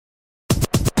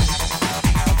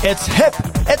It's hip,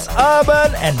 it's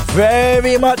urban, and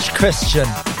very much Christian.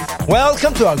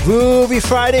 Welcome to our Groovy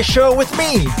Friday show with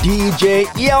me, DJ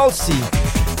ELC.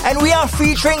 And we are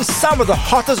featuring some of the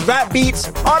hottest rap beats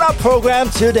on our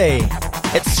program today.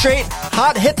 It's straight,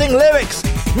 hard-hitting lyrics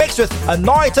mixed with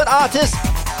anointed artists,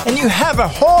 and you have a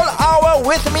whole hour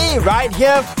with me right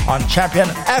here on Champion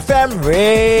FM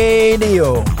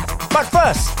Radio. But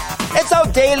first, it's our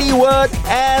daily word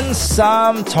and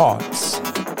some thoughts.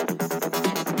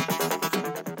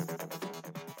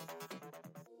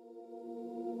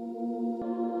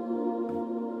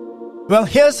 Well,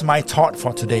 here's my thought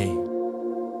for today.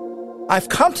 I've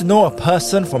come to know a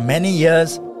person for many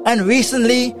years, and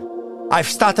recently, I've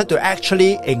started to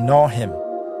actually ignore him.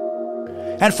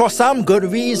 And for some good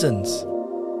reasons.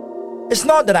 It's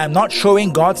not that I'm not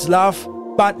showing God's love,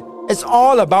 but it's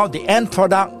all about the end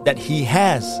product that he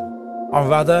has, or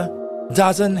rather,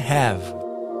 doesn't have.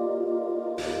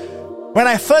 When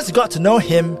I first got to know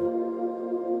him,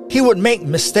 he would make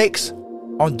mistakes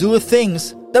or do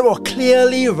things that were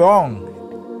clearly wrong,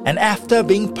 and after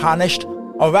being punished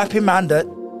or reprimanded,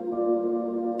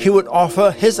 he would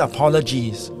offer his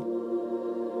apologies.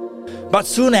 But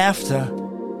soon after,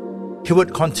 he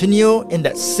would continue in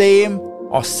that same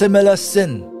or similar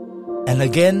sin, and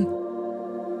again,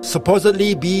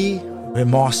 supposedly be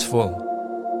remorseful.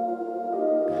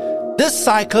 This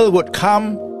cycle would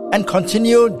come and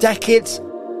continue decades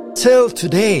till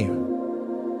today,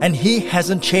 and he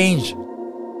hasn't changed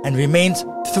and remains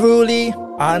truly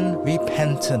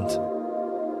unrepentant.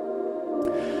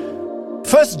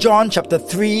 1 John chapter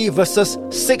 3 verses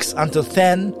 6 until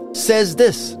 10 says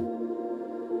this: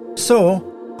 So,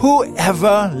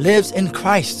 whoever lives in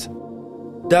Christ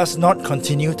does not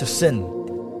continue to sin.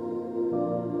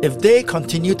 If they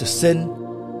continue to sin,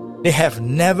 they have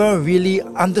never really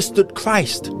understood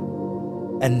Christ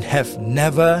and have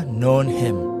never known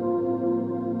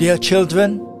him. Dear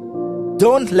children,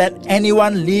 don't let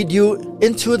anyone lead you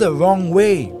into the wrong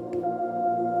way.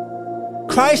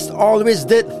 Christ always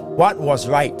did what was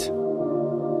right.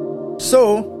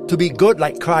 So, to be good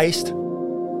like Christ,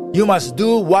 you must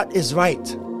do what is right.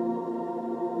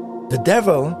 The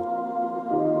devil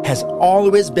has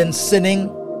always been sinning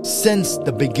since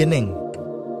the beginning.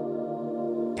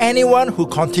 Anyone who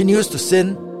continues to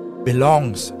sin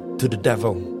belongs to the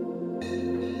devil.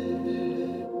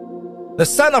 The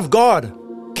Son of God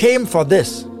came for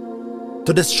this,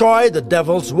 to destroy the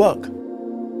devil's work.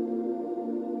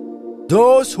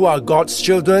 Those who are God's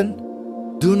children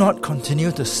do not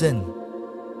continue to sin,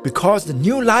 because the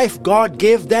new life God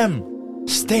gave them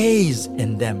stays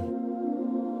in them.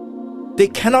 They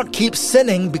cannot keep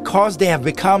sinning because they have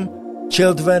become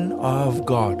children of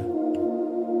God.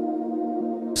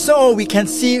 So we can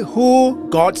see who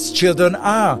God's children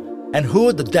are and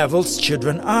who the devil's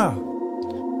children are.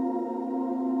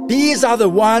 These are the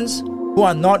ones who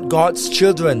are not God's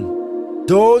children,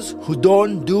 those who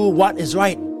don't do what is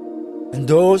right, and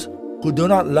those who do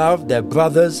not love their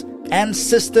brothers and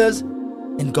sisters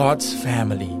in God's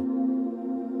family.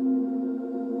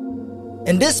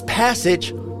 In this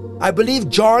passage, I believe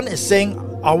John is saying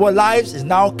our lives is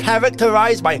now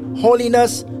characterized by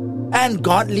holiness and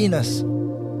godliness.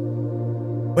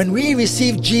 When we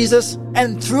receive Jesus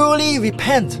and truly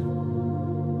repent,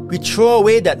 we throw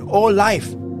away that old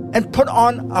life and put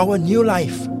on our new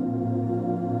life.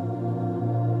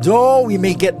 Though we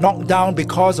may get knocked down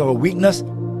because of a weakness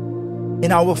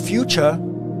in our future,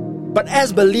 but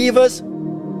as believers,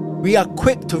 we are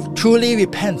quick to truly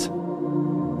repent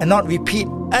and not repeat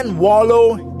and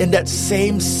wallow in that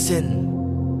same sin.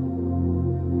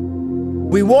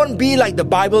 We won't be like the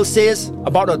Bible says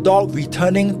about a dog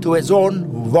returning to its own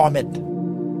vomit.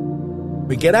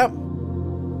 We get up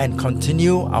and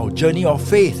continue our journey of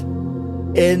faith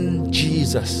in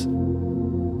Jesus.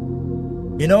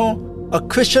 You know, a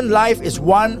Christian life is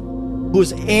one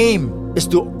whose aim is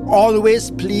to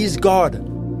always please God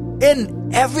in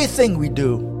everything we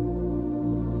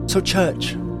do. So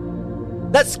church,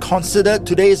 let's consider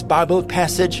today's Bible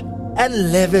passage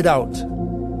and live it out.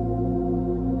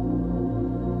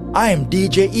 I am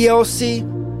DJ ELC,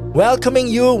 welcoming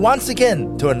you once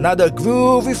again to another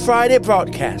Groovy Friday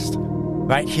broadcast,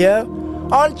 right here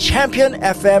on Champion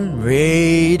FM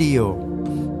Radio.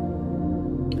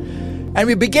 And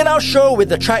we begin our show with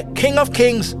the track King of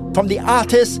Kings from the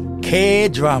artist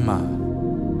K-Drama.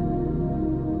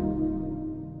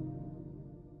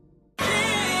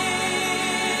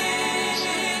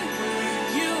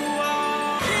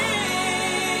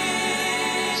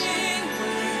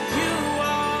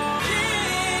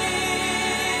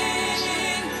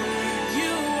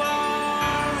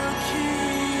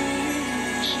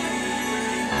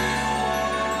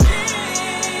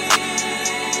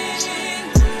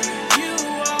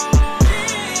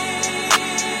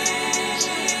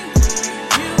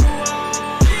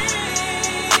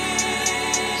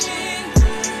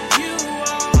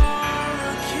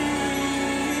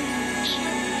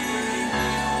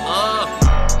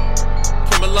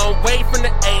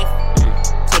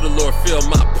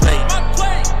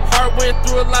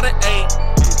 through a lot of hate.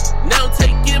 Now I'm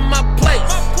taking my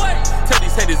place. Tell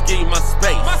these haters, give me my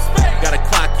space. Gotta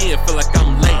clock in, feel like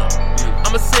I'm late.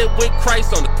 I'ma sit with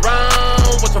Christ on the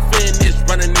throne. Watch my finish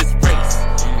running this race.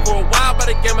 For a while by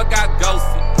the game I got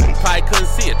ghosted. Probably couldn't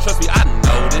see it, trust me, I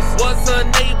noticed. Was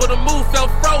unable to move,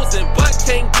 felt frozen. But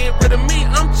can't get rid of me,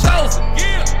 I'm chosen.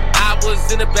 I was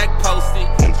in the back posted,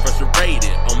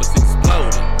 frustrated, almost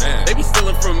exploded. They be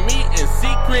stealing from me in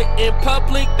secret, in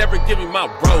public, never give me my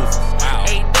roses.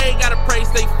 Every day gotta pray,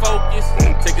 stay focused.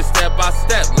 Take it step by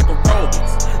step like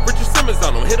aerobics. Richard Simmons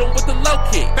on them, hit him with the low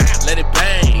kick. Let it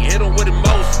bang, hit him with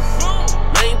emotions.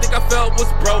 Main thing I felt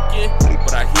was broken,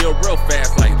 but I heal real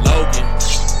fast like Logan.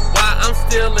 Why I'm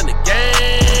still in the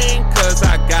game? Cause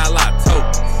I got a lot of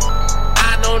tokens.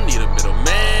 I don't need a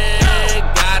middleman,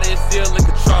 God is still in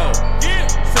control.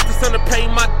 Sent the sun to pay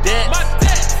my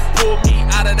debts, pull me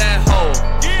out of that hole.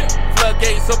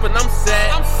 Floodgates open, I'm set.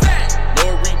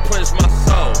 Lord replenish my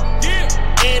soul.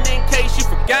 And in case you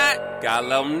forgot, gotta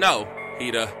let them know,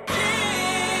 he the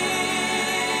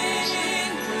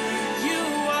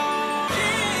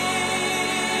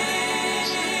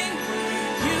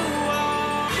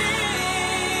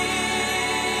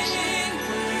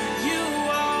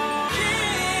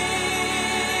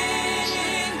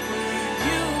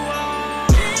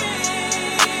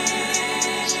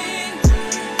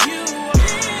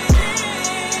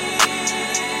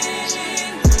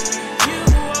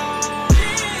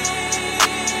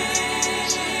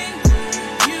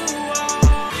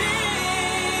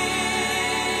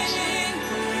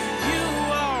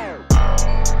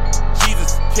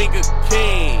King of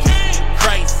Kings,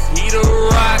 Christ, he the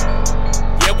rock.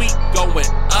 Yeah, we going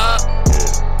up.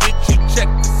 Did you check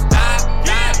the stock?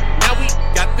 Now we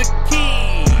got the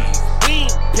keys. We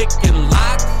ain't picking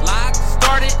locks.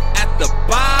 Started at the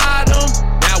bottom.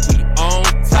 Now we on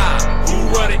top. Who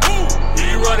run it?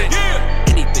 He run it.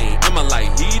 Anything in my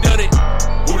life, he done it.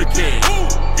 Who the king?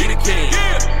 He the king.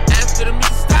 After the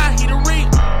music style, he the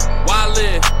reap. Why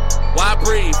live? Why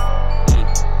breathe?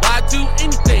 Why do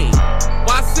anything?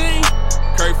 Why sing?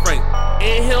 Curry Frank.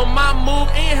 In him I move,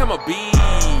 in him I be,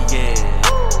 yeah.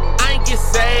 I ain't get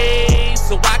saved,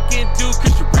 so I can do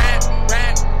Christian rap.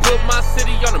 Put my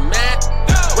city on the map.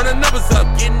 Run the numbers up,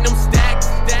 getting them stacks.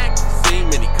 See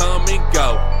many come and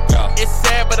go. It's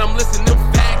sad, but I'm listening to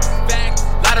facts.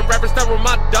 Lot of rappers that were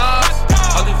my dogs.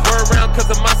 All these word around cause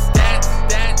of my stats.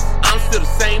 I'm still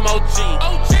the same OG.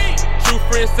 True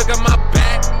friends still got my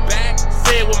back.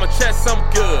 Say it with my chest, I'm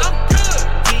good.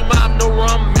 I know where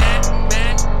I'm at.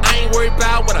 I ain't worried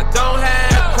about what I don't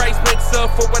have. Christ makes up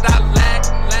for what I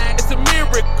lack. It's a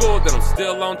miracle that I'm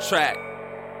still on track.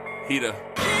 He the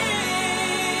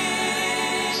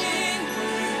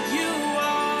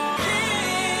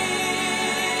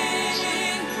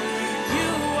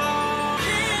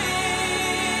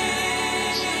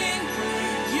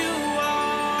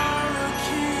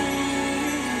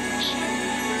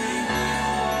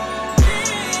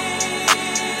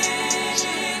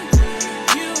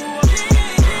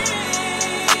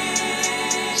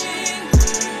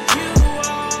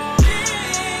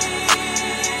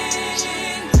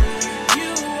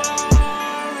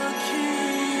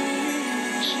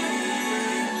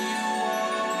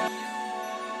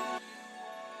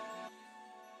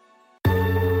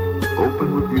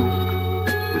Open rebuke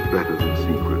is better than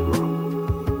secret love.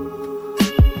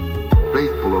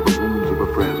 Faithful are the wounds of a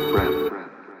friend.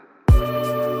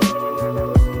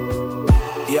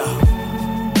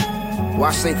 Yeah.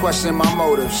 Watch they question my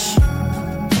motives.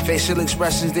 Facial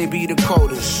expressions, they be the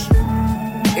coldest.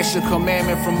 It's a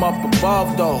commandment from up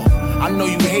above, though. I know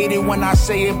you hate it when I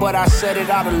say it, but I said it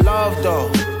out of love, though.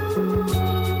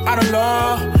 Out of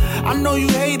love. I know you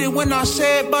hate it when I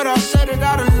say it, but I said it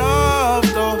out of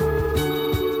love, though.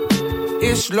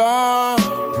 It's love.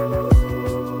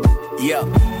 Yeah.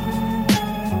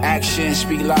 Actions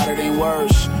speak louder than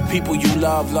words. People you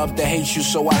love to hate you,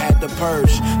 so I had to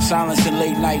purge. Silence and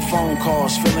late night phone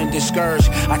calls, feeling discouraged.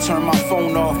 I turn my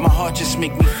phone off, my heart just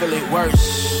make me feel it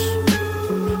worse.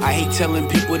 I hate telling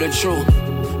people the truth,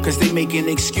 cause they make an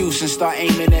excuse and start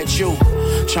aiming at you.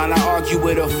 Trying to argue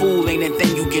with a fool ain't a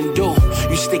thing you can do.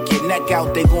 You stick your neck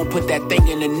out, they gon' put that thing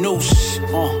in the noose.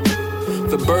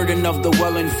 The burden of the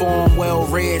well-informed,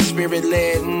 well-read,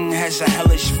 spirit-led, has a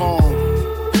hellish form.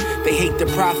 They hate the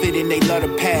prophet and they love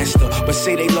the pastor, but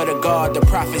say they love the God, the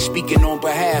prophet speaking on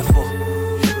behalf of.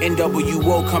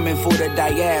 NWO coming for the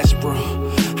diaspora.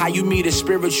 How you meet a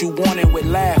spirit you wanted with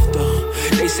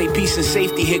laughter. They say peace and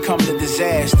safety, here come the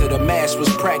disaster. The mask was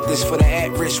practiced for the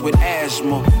at-risk with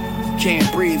asthma. Can't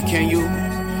breathe, can you?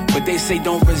 But they say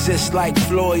don't resist like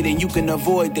Floyd and you can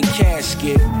avoid the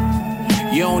casket.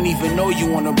 You don't even know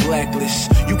you on a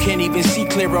blacklist. You can't even see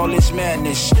clear all this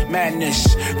madness.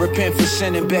 Repent for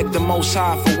sinning, beg the Most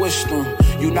High for wisdom.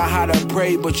 You know how to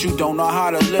pray, but you don't know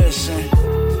how to listen.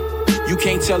 You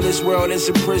can't tell this world it's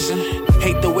a prison.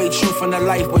 Hate the way truth from the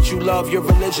life, but you love your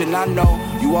religion. I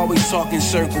know you always talk in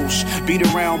circles, beat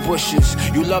around bushes.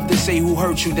 You love to say who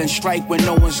hurt you, then strike when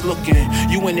no one's looking.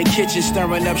 You in the kitchen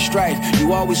stirring up strife,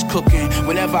 you always cooking.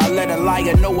 Whenever I let a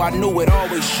liar know I knew it,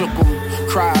 always shook them.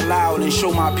 Cry aloud and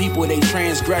show my people they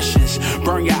transgressions.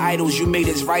 Burn your idols, you made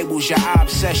his rivals your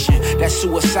obsession. That's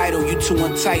suicidal, you too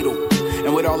entitled.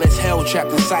 And with all this hell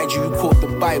trapped inside you, you quote the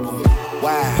Bible.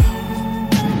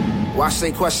 Wow. Watch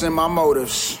they question my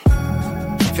motives.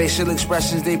 Facial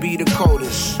expressions, they be the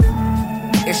coldest.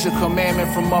 It's a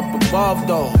commandment from up above,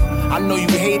 though. I know you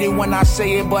hate it when I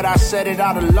say it, but I said it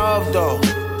out of love, though.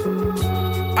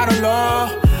 Out of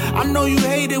love. I know you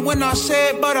hate it when I say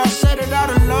it, but I said it out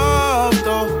of love,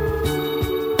 though.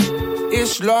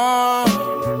 It's love.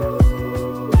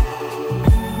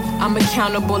 I'm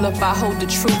accountable if I hold the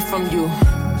truth from you.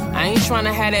 I ain't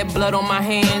tryna have that blood on my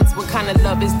hands. What kind of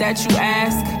love is that, you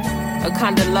ask? A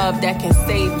kind of love that can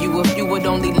save you if you would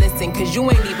only listen, cause you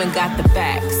ain't even got the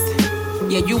facts.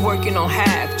 Yeah, you working on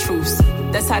half-truths.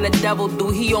 That's how the devil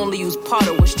do, he only use part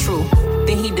of what's true.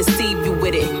 Then he deceive you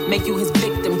with it, make you his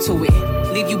victim to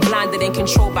it. Leave you blinded and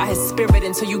controlled by his spirit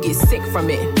until you get sick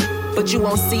from it. But you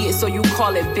won't see it, so you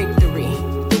call it victory.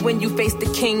 Then when you face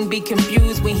the king, be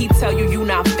confused when he tell you you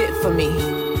not fit for me.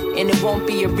 And it won't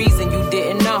be a reason you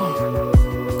didn't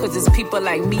know, cause it's people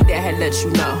like me that had let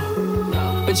you know.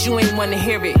 But you ain't wanna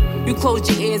hear it. You closed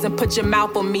your ears and put your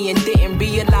mouth on me and didn't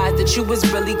realize that you was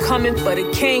really coming for the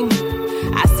king.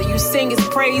 I see you sing his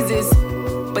praises,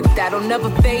 but that'll never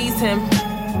faze him,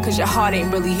 cause your heart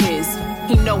ain't really his.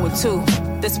 He know it too.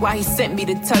 That's why he sent me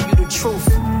to tell you the truth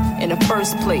in the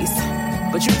first place.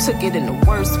 But you took it in the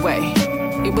worst way.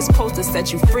 It was supposed to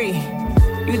set you free.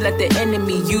 You let the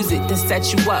enemy use it to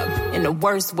set you up in the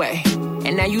worst way.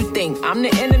 And now you think I'm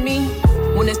the enemy?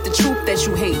 When it's the truth that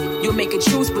you hate, you'll make a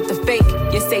truce with the fake.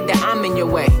 You say that I'm in your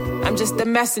way. I'm just a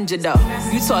messenger though.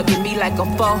 You talking me like a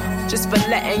foe, just for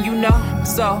letting you know.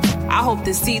 So I hope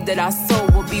the seed that I sow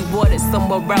will be watered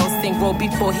somewhere else and grow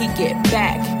before he get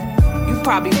back. You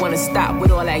probably wanna stop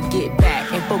with all that get back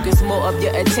and focus more of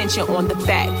your attention on the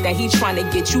fact that he trying to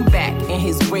get you back in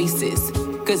his graces.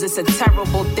 Cause it's a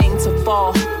terrible thing to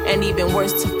fall, and even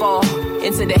worse to fall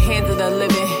into the hands of the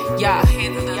living. Yeah,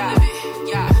 hands of the living.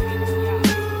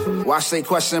 Watch they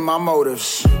question my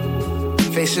motives.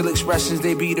 Facial expressions,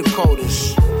 they be the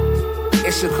coldest.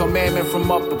 It's a commandment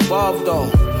from up above, though.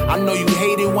 I know you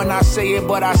hate it when I say it,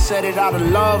 but I said it out of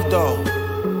love, though.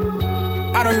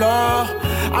 Out of love.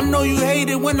 I know you hate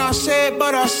it when I say it,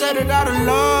 but I said it out of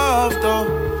love,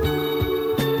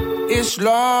 though. It's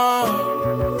love.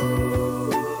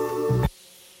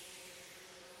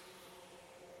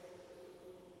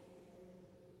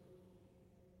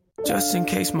 Just in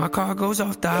case my car goes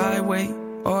off the highway,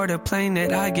 or the plane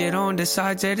that I get on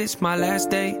decides that it's my last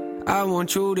day. I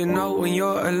want you to know when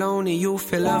you're alone and you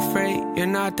feel afraid, you're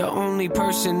not the only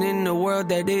person in the world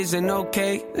that isn't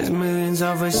okay. There's millions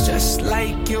of us just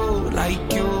like you,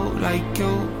 like you, like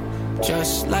you.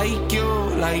 Just like you,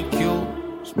 like you.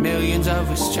 There's millions of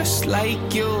us just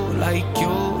like you, like you,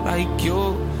 like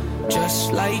you.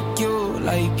 Just like you,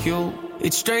 like you.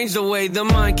 It's strange the way the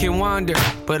mind can wander,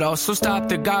 but also stop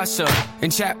the gossip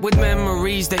and chat with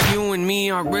memories that you and me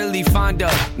aren't really fond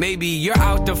of. Maybe you're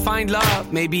out to find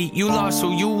love, maybe you lost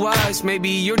who you was, maybe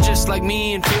you're just like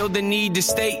me and feel the need to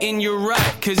stay in your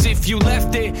rut. Cause if you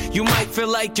left it, you might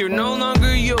feel like you're no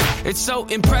longer you. It's so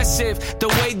impressive the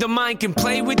way the mind can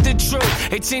play with the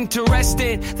truth. It's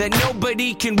interesting that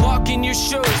nobody can walk in your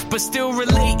shoes but still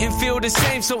relate and feel the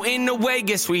same, so in a way,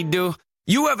 guess we do.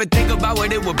 You ever think about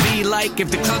what it would be like if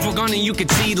the clouds were gone and you could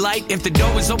see light? If the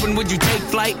door was open, would you take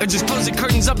flight? Or just close the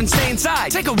curtains up and stay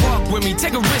inside? Take a walk with me,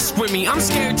 take a risk with me. I'm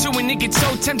scared too, and it gets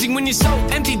so tempting when you're so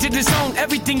empty to disown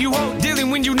everything you hold.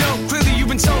 Dealing when you know, clearly you've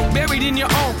been so buried in your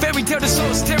own fairy tale. The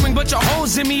soul's tearing, but your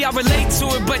holes in me, I relate to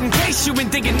it. But in case you've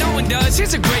been thinking no one does,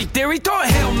 here's a great theory. Throw a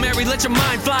Hail Mary, let your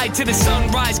mind fly to the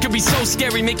sunrise. Could be so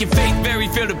scary, make your faith vary.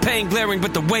 Feel the pain glaring,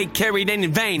 but the weight carried ain't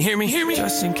in vain. Hear me, hear me?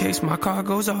 Just in case my car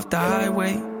goes off the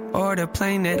highway, or the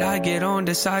plane that I get on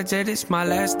decides that it's my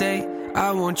last day.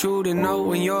 I want you to know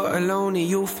when you're alone and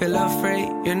you feel afraid,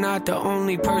 you're not the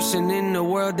only person in the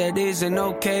world that isn't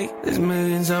okay. There's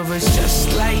millions of us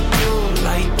just like you,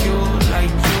 like you,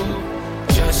 like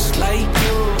you. Just like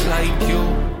you, like you.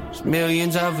 There's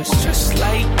millions of us just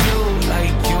like you,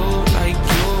 like you, like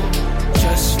you.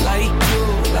 Just like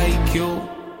you, like you.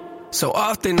 So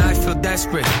often I feel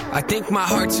desperate. I think my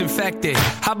heart's infected.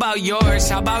 How about yours?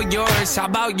 How about yours? How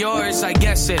about yours? I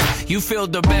guess it. You feel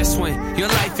the best when your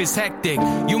life is hectic.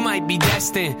 You might be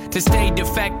destined to stay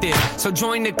defective. So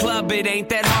join the club, it ain't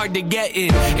that hard to get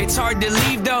in. It's hard to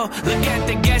leave though. Look at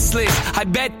the guest list. I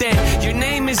bet that your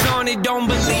name is on it. Don't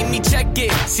believe me? Check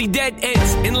it. See, dead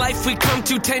ends in life we come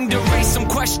to tend to raise some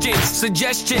questions.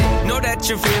 Suggestion. Know that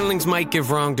your feelings might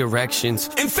give wrong directions.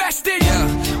 Infested,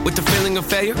 yeah, with the feeling of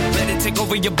failure. Let it take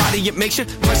over your body, it makes you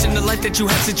question the life that you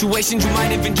have. Situations you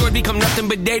might have enjoyed become nothing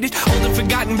but dated, old and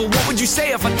forgotten. But what would you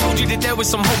say if I told you that there was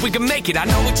some hope we could make it? I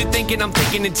know what you're thinking, I'm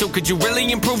thinking it too. Could you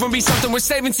really improve and be something worth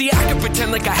saving? See, I can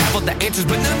pretend like I have all the answers,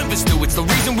 but none of us do. It's the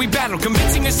reason we battle,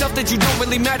 convincing yourself that you don't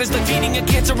really matter. It's like feeding a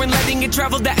cancer and letting it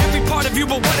travel to every part of you.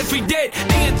 But what if we did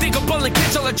the unthinkable and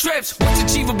cancel our trips? What's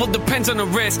achievable depends on the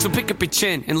risk. So pick up your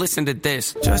chin and listen to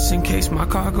this. Just in case my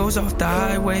car goes off the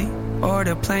highway, or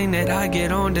the plane that I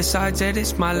get on decides that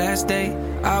it's my last day,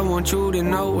 I want you to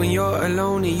know when you're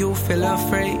alone and you feel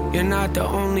afraid, you're not the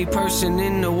only person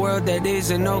in the world that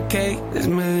isn't okay. There's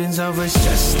millions of us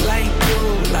just like you,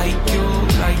 like you,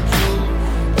 like you,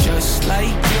 just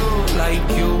like you, like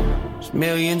you. There's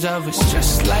millions of us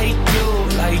just like you,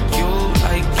 like you,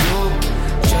 like you,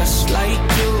 just like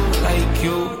you, like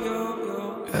you.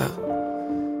 Yeah.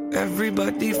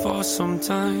 Everybody falls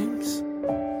sometimes.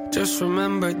 Just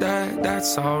remember that,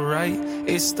 that's alright.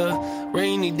 It's the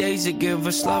rainy days that give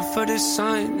us love for the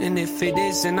sun. And if it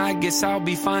isn't, I guess I'll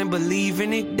be fine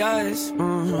believing it does.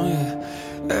 Yeah.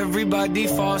 Everybody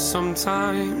falls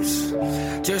sometimes.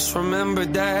 Just remember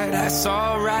that, that's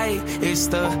alright. It's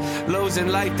the lows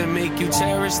in life that make you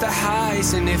cherish the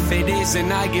highs. And if it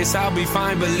isn't, I guess I'll be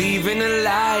fine believing a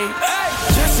lie. Hey!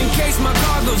 Just in case my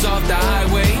car goes off the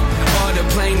highway, or the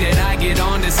plane that I get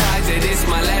on decides that it's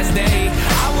my last day,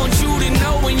 I want you to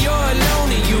know when you're alone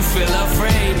and you feel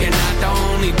afraid, you're not the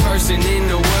only person in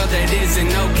the world that isn't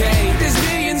okay. There's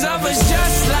millions of us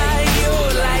just like you,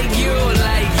 like you,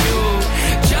 like you,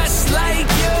 just like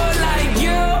you, like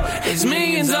you. There's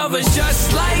millions of us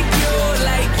just like you,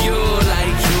 like you,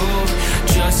 like you,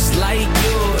 just like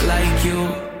you, like you.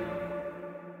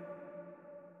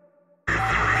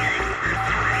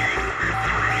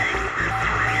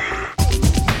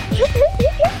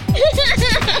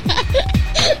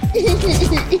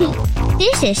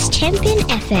 This is Champion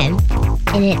FM,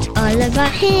 and it's all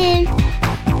about him.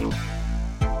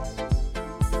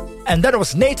 And that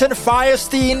was Nathan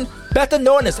Firestein, better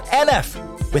known as NF,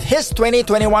 with his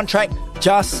 2021 track,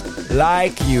 Just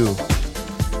Like You.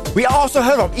 We also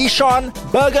heard from Ishan,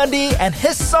 Burgundy, and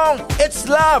his song, It's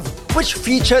Love, which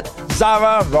featured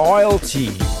Zara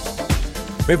Royalty.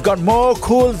 We've got more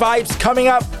cool vibes coming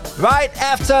up right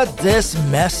after this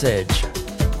message.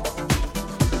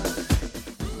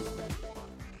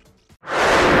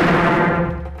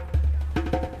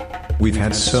 We've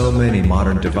had so many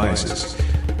modern devices,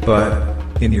 but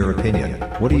in your opinion,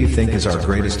 what do you think is our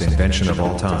greatest invention of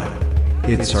all time?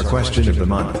 It's our question of the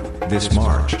month, this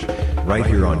March, right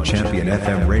here on Champion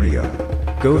FM Radio.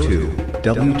 Go to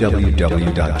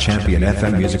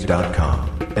www.championfmmusic.com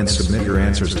and submit your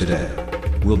answers today.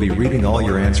 We'll be reading all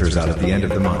your answers out at the end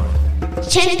of the month.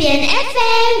 Champion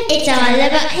FM, it's all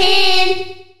about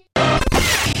him.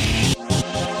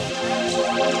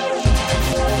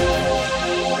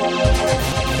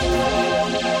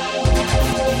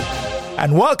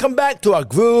 And welcome back to our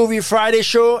Groovy Friday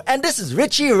show. And this is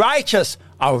Richie Righteous,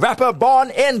 a rapper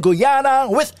born in Guyana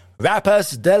with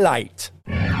Rapper's Delight.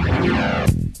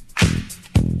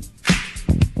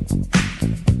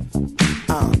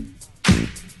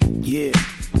 Yeah,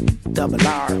 double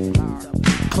R,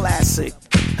 classic,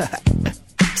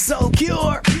 so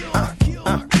pure.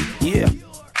 Yeah,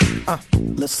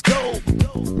 let's go.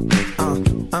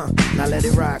 Now let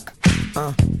it rock.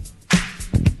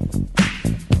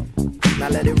 Now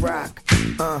let it rock.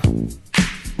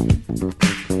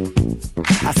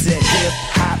 I said hip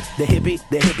hop, the hippie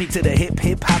to the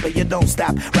hip hopper. You don't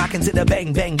stop rocking to the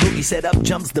bang bang boogie. Set up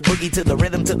jumps the boogie to the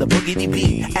rhythm to the boogie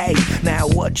beat. Hey, now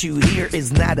what you hear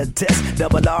is not a test.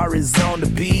 Double R is on the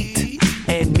beat,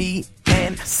 and me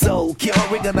and Soul Cure,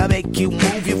 we're gonna make you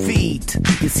move your feet.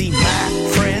 You see my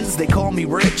friends, they call me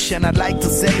Rich, and I'd like to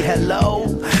say hello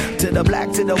to the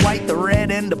black, to the white, the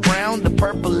red and the brown, the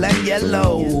purple and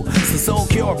yellow. So Soul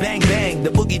Cure, bang bang,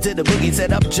 the boogie to the boogie.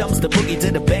 Set up jumps the boogie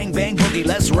to the bang bang boogie.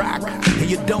 Let's rock, and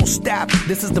you don't stop.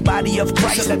 This is the body of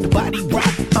Christ, so let the body rock.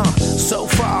 So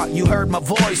far you heard my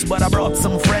voice, but I brought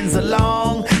some friends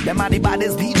along. Them mighty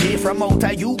bodies DJ from out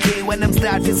of UK. When them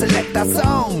start to select a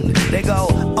song, they go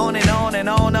on and on and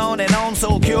on and on.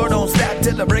 Soul Cure don't stop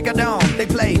till the break of dawn. They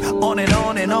play On and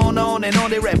on and on and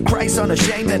on. They rap Christ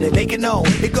unashamed and they make it known.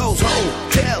 It goes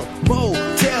hotel,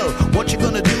 motel, what you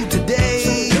gonna do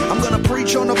today? I'm gonna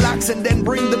preach on the blocks and then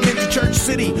bring them into Church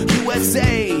City,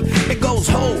 USA. It goes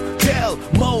hotel,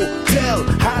 motel,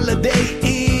 Holiday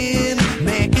Inn.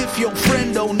 Man, if your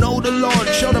friend don't know the Lord,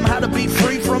 show them how to be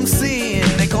free from sin.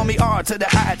 They call me R to the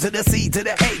I to the C to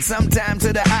the A, sometimes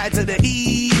to the I to the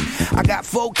E. I got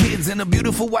 4 kids and a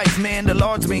beautiful wife, man, the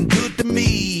Lord's been good to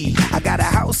me. I got a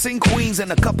house in Queens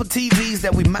and a couple TVs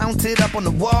that we mounted up on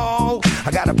the wall.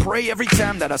 I gotta pray every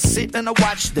time that I sit and I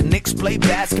watch the Knicks play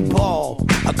basketball.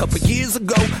 A couple years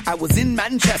ago, I was in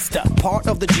Manchester, part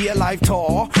of the GL Live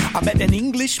tour. I met an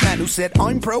Englishman who said,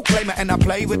 I'm Proclaimer and I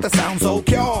play with the sound so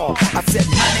pure. I said,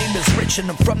 my name is Rich and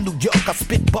I'm from New York. I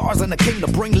spit bars and I came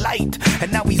to bring light.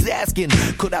 And now he's asking,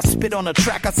 could I spit on a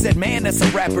track? I said, man, that's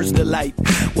a rapper's delight.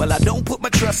 Well, I don't put my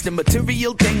trust in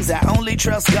material things. I only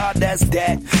trust God, that's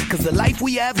that. Cause the life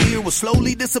we have here will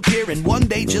slowly disappear in one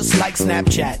day just like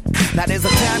Snapchat. Now there's a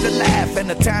time to laugh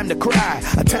and a time to cry,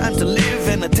 a time to live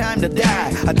and a time to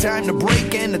die, a time to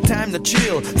break and a time to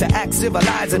chill, to act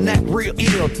civilized and act real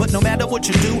ill. But no matter what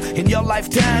you do in your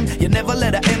lifetime, you never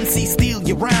let an MC steal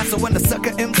your rhyme. So when the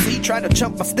sucker MC try to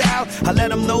chump my style, I let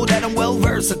them know that I'm well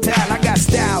versatile. I got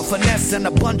style, finesse, and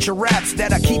a bunch of raps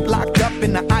that I keep locked up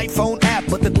in the iPhone app.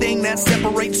 But the thing that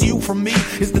separates you from me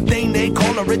is the thing they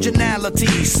call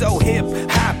originality. So hip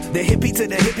hop, the hippie to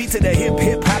the hippie to the hip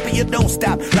hip hoppy, you don't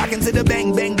stop. Rockin' to the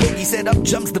bang bang boogie, set up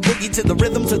jumps the boogie to the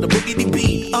rhythm to the boogie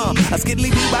beat. A skiddly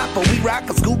bebop, but we rock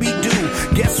a Scooby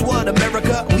Doo. Guess what,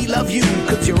 America, we love you,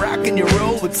 cause you rock and you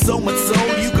roll with so much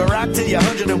soul. You can rock till you're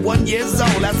 101 years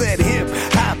old. I said hip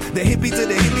hop, the hippie to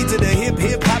the hippie to the hip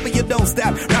hip hoppy, you don't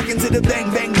stop. Rockin' to the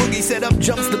bang bang boogie, set up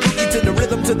jumps the boogie to the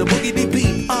rhythm to the boogie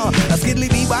beat. A skiddly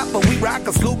bebop, but we rock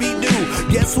a Scooby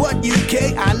Doo. Guess what,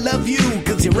 UK, I love you,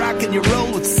 cause you rock and you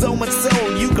roll with so much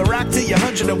soul. You can rock till you're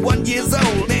 101 years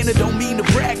old. Man, it don't mean to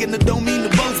brag and it don't mean to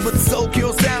boast, but the soul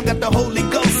cure sound got the Holy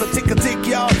Ghost. So tick a tick,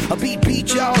 y'all, a beat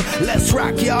beat, y'all. Let's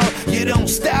rock, y'all. You don't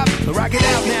stop. Rock it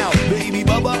out now, baby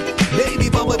bubba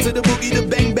to the boogie, the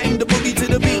bang bang, the boogie to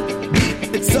the beat.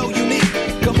 Beat, it's so unique.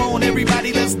 Come on,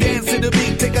 everybody, let's dance to the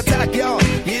beat. Take a talk, y'all.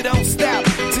 You don't stop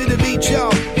to the beat,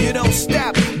 y'all. You don't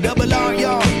stop. Double R,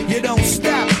 y'all. You don't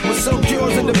stop. With soul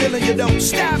cures in the building, you don't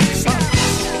stop.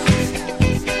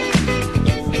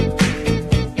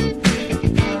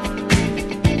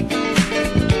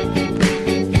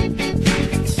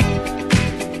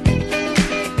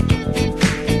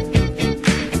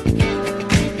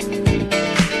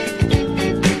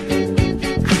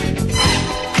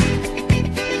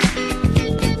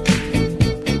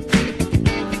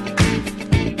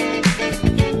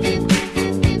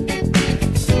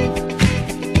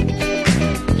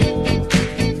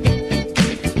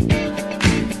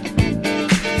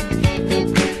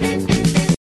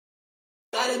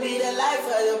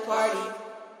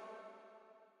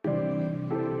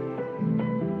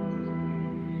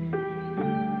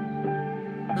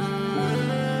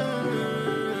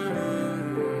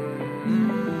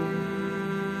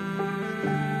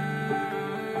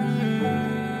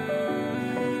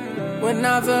 When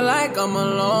I feel like I'm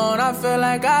alone, I feel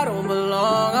like I don't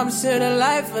belong. I'm still the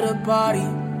life of the party.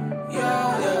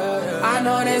 I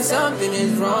know that something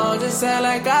is wrong, just act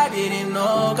like I didn't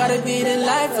know. Gotta be the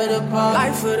life of the party.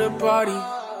 Life of the party.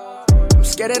 I'm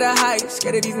scared of the heights,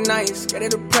 scared of these nights, scared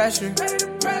of the pressure.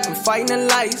 I'm fighting the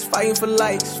lights, fighting for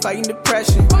likes, fighting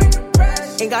depression.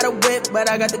 Ain't got a whip, but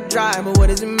I got the drive, but what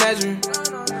does it measure?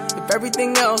 If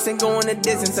everything else ain't going the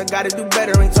distance, I gotta do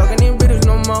better. Ain't talking in riddles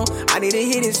no more. I need to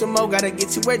hit it some more. Gotta get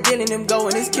to where Dylan them go,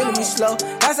 and it's killing me slow.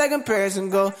 That's how comparison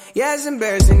go. Yeah, it's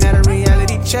embarrassing, not a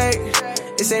reality check.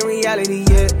 This ain't reality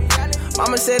yet.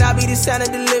 Mama said I'll be the sound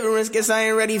of deliverance. Guess I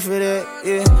ain't ready for that.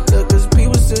 Yeah, look, cause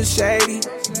people still shady,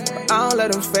 but I don't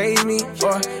let them faze me.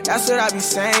 Or that's what I be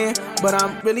saying, but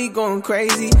I'm really going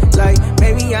crazy. Like,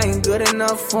 maybe I ain't good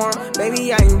enough for him.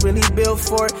 Maybe I ain't really built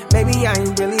for it. Maybe I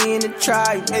ain't really in the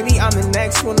tribe. Maybe I'm the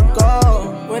next one to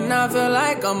go. When I feel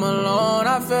like I'm alone,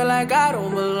 I feel like I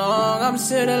don't belong. I'm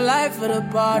still the life of the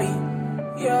party.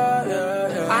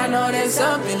 I know that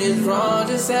something is wrong,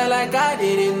 just act like I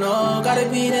didn't know. Gotta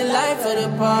be the life of the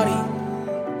party.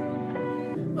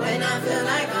 When I feel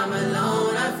like I'm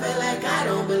alone, I feel like I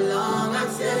don't belong. I'm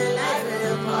still the life of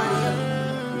the party.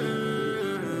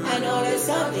 I know that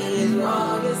something is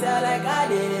wrong, just act like I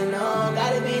didn't know.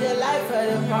 Gotta be the life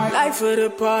of the party. Life of the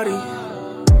party.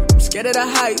 I'm scared of the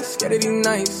heights, scared of these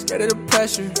nights, scared of the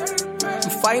pressure.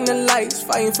 I'm fighting the lights,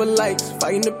 fighting for likes,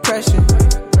 fighting depression.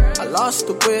 I lost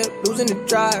the whip, losing the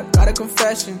drive, got a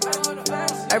confession.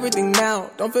 Everything now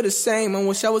don't feel the same. I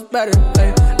wish I was better.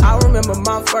 I remember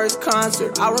my first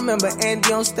concert. I remember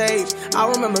Andy on stage. I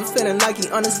remember feeling like he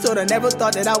understood. I never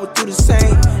thought that I would do the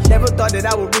same. Never thought that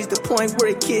I would reach the point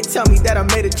where a kid tell me that I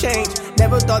made a change.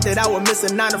 Never thought that I would miss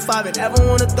a 9 to 5 and ever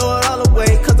wanna throw it all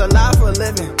away. Cause I lie for a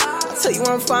living. I tell you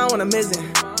I'm fine when I'm missing.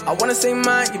 I wanna say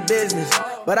mind your business,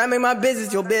 but I made my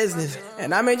business your business.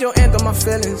 And I made your anthem my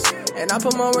feelings. And I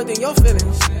put more worth in your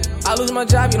feelings. I lose my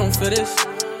job, you don't feel this.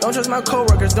 Don't trust my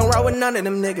coworkers, don't ride with none of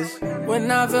them niggas.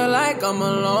 When I feel like I'm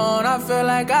alone, I feel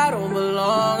like I don't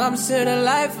belong. I'm still the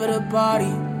life of the party.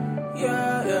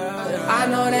 I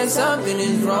know that something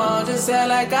is wrong, just act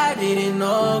like I didn't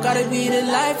know. Gotta be the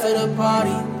life of the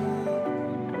party.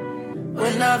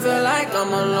 When I feel like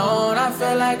I'm alone, I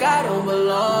feel like I don't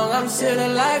belong. I'm still the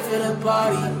life of the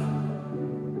party.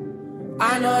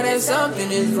 I know that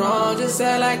something is wrong, just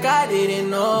act like I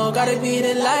didn't know. Gotta be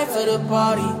the life of the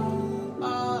party.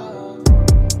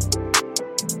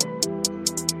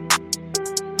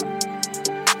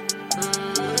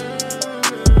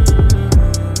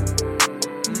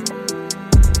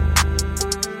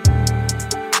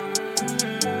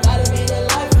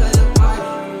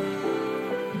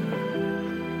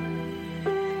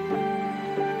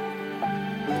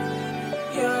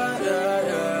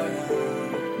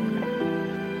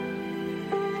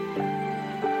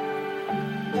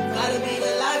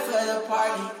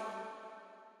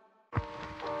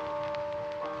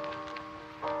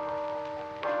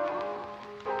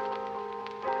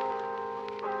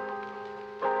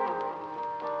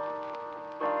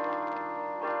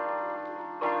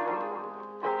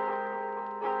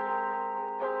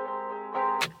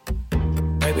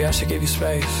 Maybe I should give you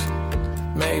space.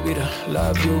 Maybe to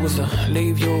love you was to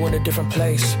leave you in a different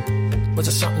place. Was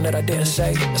it something that I didn't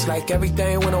say? It's like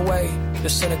everything went away,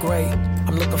 disintegrate.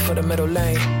 I'm looking for the middle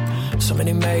lane. So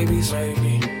many maybes,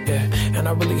 yeah, and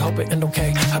I really hope it end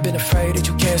okay. I've been afraid that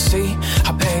you can't see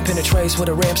how pain penetrates with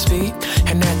a ramp speed.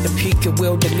 And at the peak it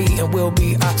will delete and will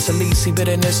be obsolete. See,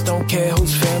 bitterness don't care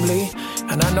who's family.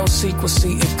 And I know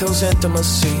secrecy, it kills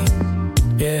intimacy,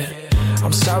 yeah.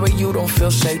 I'm sorry you don't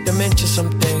feel safe to mention some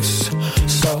things.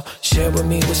 So share with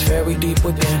me what's very deep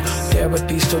within.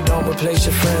 Therapy still don't replace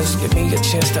your friends. Give me a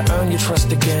chance to earn your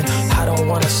trust again. I don't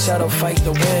wanna settle, fight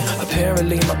the win.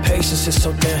 Apparently my patience is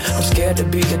so thin. I'm scared to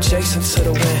be adjacent to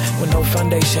the wind. With no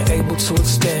foundation able to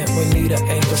extend. We need an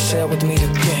anchor, sail with me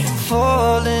again.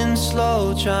 Falling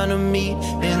slow, trying to meet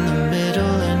in the middle.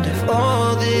 And if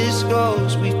all this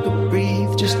goes, we could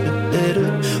breathe just a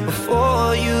little.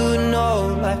 Before you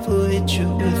know, life will hit you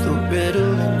with a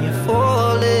riddle. And you're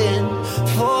falling,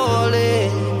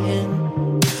 falling,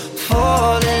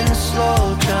 falling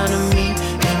slow, trying to meet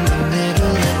in the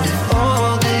middle. And if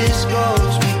all this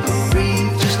goes, we could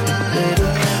breathe just a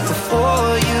little.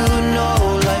 Before you know,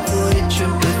 life will hit you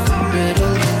with a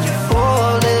riddle. And you're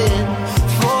falling,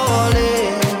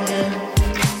 falling.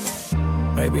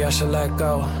 Maybe I should let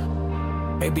go.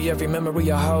 Maybe every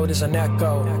memory I hold is an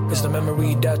echo. It's the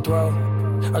memory death row.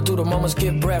 Or do the moments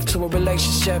give breath to a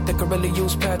relationship that could really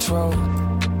use petrol?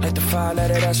 Like the fire, let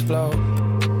it explode.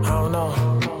 I don't know.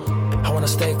 I wanna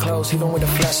stay close even with the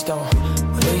flesh stone.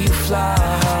 Will you fly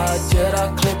high? Did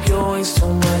I clip your wings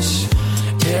too much?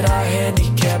 Did I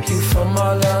handicap you from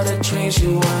all of the dreams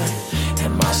you want?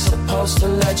 Am I supposed to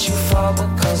let you fall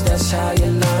because that's how you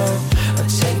learn? Or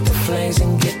take the flames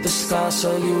and get the scars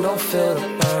so you don't feel the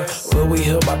burn? Will we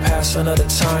heal by past another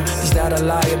time? Is that a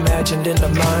lie imagined in the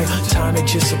mind? Time it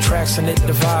just subtracts and it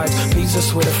divides, leaves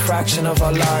us with a fraction of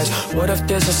our lives. What if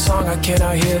there's a song I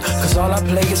cannot hear? Cause all I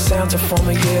play is sounds of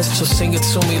former years. So sing it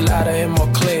to me louder and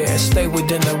more clear, and stay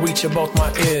within the reach of both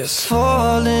my ears.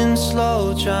 Falling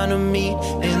slow, trying to meet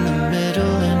in the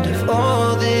middle. And if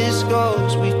all this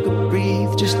goes, we could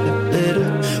breathe just a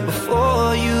little.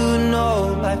 Before you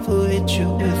know, life will hit you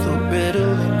with a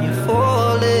riddle. And you're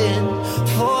falling,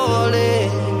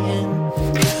 falling,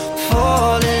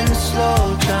 falling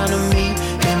slow, trying to meet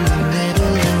in the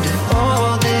middle. And if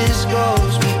all this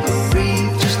goes, we could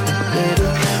breathe just a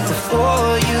little.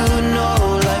 Before you know,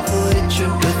 life will hit you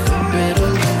with a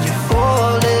riddle. And you're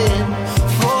falling,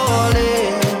 falling.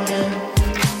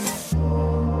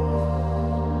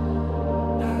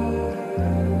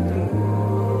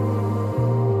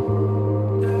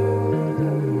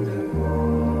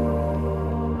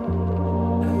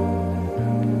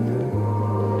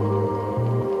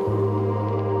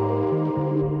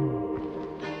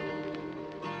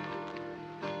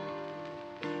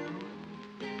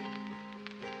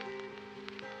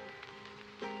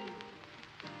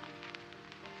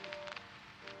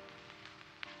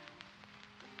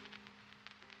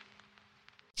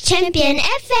 Champion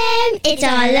FM, it's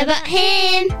all about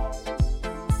him.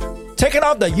 Taken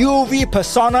off the UV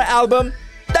Persona album,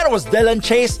 that was Dylan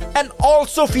Chase and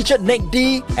also featured Nick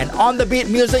D and On The Beat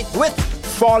music with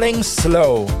Falling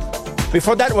Slow.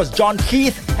 Before that was John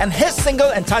Keith and his single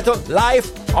entitled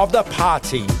Life of the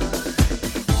Party.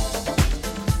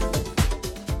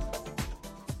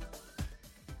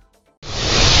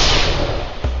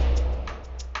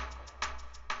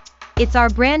 It's our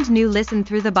brand new Listen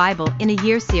Through the Bible in a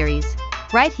Year series,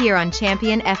 right here on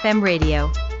Champion FM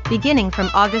Radio, beginning from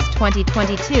August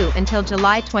 2022 until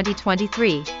July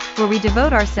 2023, where we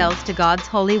devote ourselves to God's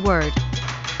holy word.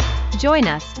 Join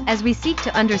us as we seek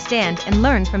to understand and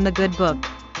learn from the good book.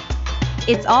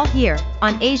 It's all here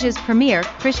on Asia's premier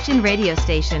Christian radio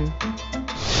station.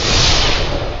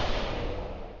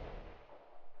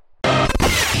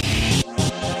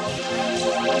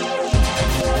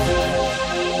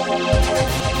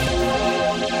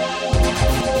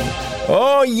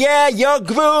 Oh yeah, you're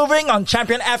grooving on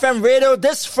Champion FM Radio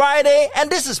this Friday, and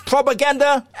this is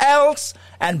Propaganda, Els,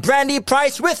 and Brandy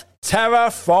Price with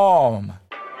Terraform.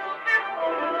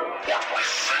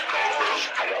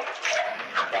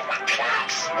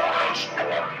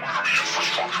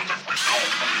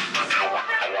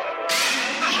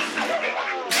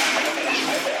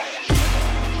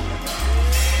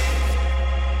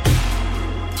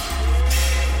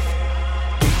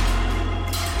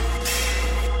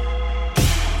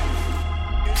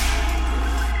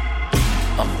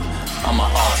 I'm an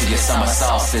Arteus, I'm a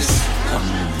solstice.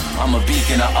 I'm a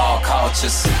beacon of all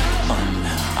cultures.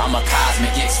 I'm a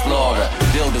cosmic explorer,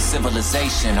 build a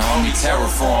civilization, homie,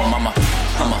 terraform. I'm a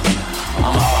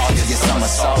Arteus, I'm a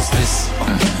solstice.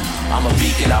 I'm a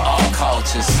beacon of all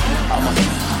cultures.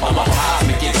 I'm a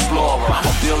cosmic explorer.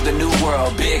 I'ma build a new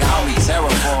world, big homie,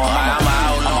 terraform. I'm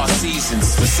out in all seasons,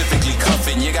 specifically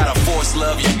cuffing. You gotta force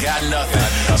love, you got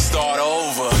nothing. Start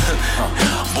over.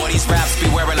 Boy, these raps be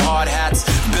wearing hard hats,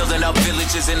 building up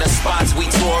villages in the spots we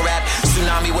tour at.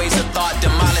 Tsunami waves of thought,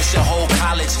 demolish your whole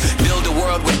college. Build a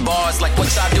world with bars like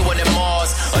what y'all doing in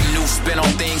Mars. A new spin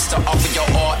on things to offer you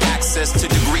all access to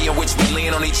degree in which we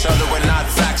lean on each other. We're not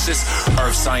factious.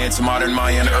 Earth science, modern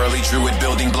Mayan, early Druid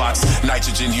building blocks.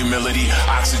 Nitrogen, humility,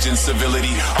 oxygen,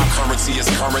 civility. Our currency is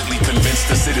currently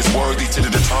convinced us it is worthy to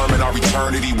determine our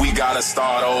eternity. We gotta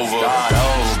start over. Start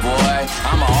over, boy.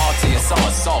 I'm a Arteus, I'm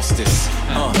a solstice.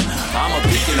 I'm a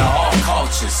beacon of all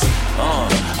cultures.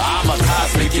 I'm a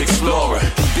cosmic explorer.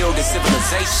 Build a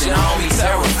civilization, homie,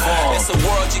 terraform. It's a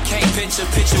world you can't picture.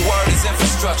 Picture word is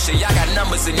infrastructure. Y'all got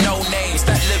numbers and no names.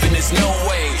 That living is no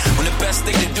way. When the best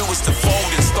thing to do is to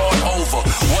fold and start over.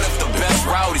 What if the best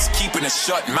route is keeping a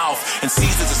shut mouth and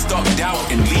seasons are stuck out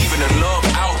and leaving the love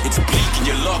out? It's bleak and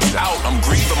your luck's out. I'm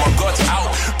grieving my guts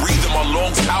out, breathing my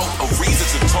lungs out of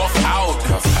reasons to tough out.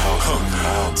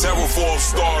 Terraform,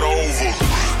 start over.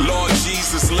 Lord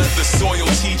Jesus, let the soil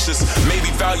teach us. Maybe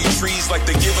value trees like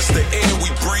they give us the air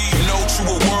we breathe. No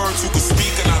truer words who can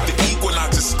speak and not the equal,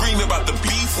 not to scream about the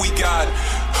beef we got.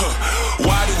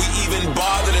 Why do we even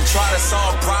bother to try to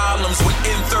solve problems when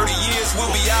in 30 years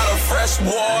we'll be out of fresh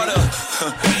water?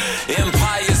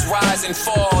 Empires rise and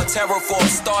fall, terraform,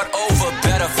 start over,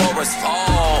 better for us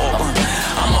all.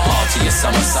 I'm a Arteus,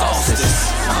 I'm a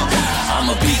solstice. I'm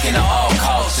a beacon of all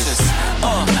cultures.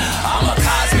 I'm a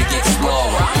cosmic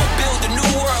explorer. I'ma build a new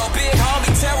world, big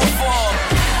homie, terraform.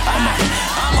 I'm a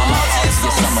Arteus,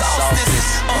 I'm a solstice.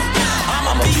 I'm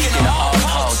a beacon of all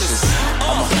cultures.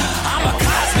 I'm a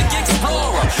cosmic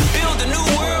explorer. Build a new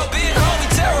world, big homie,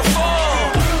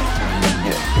 terraform.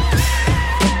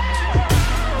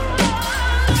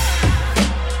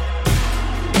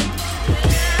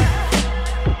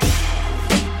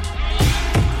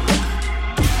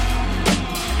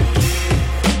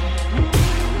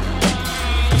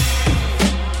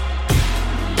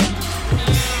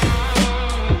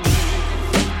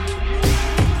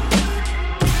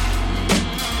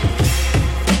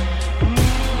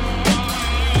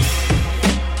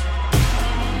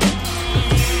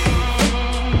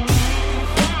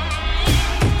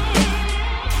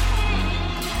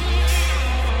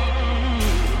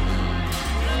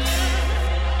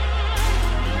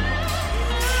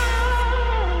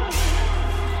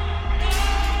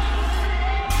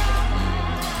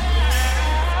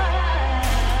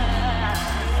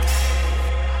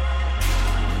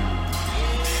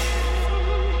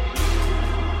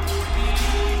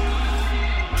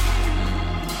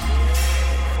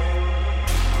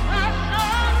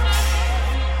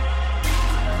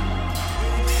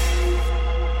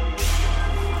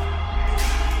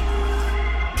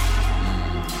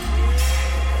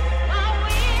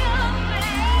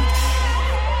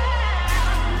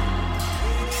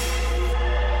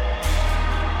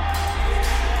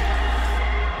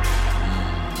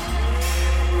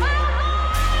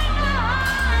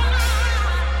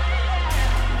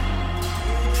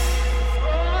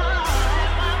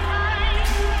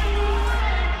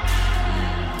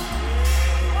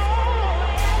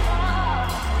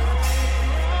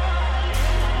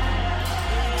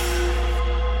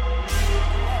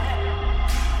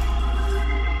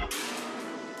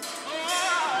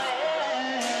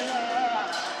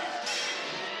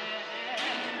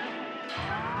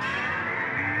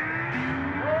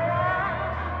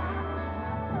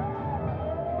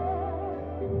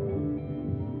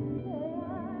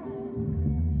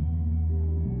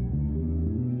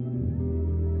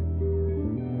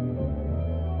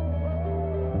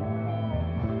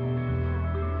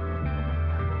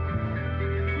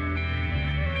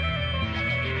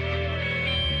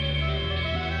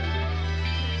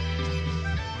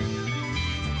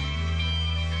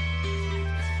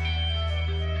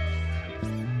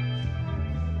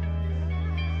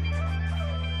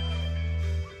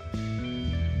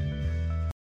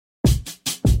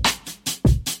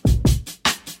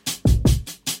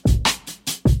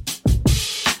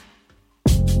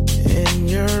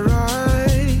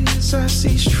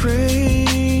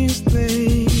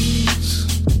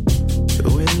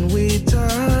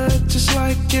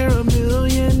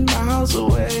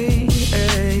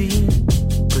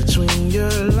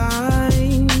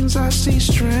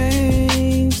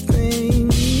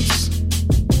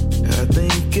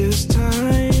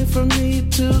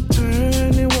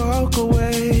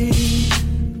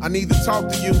 need to talk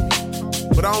to you,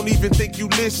 but I don't even think you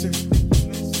listen.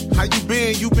 How you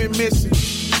been? You been missing.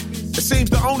 It seems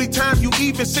the only time you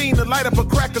even seen the light up a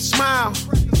crack a smile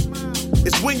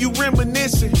is when you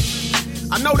reminiscing.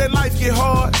 I know that life get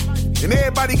hard, and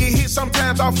everybody get hit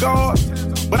sometimes off guard,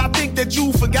 but I think that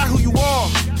you forgot who you are.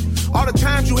 All the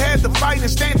times you had to fight and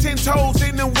stand 10 toes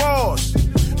in them wars.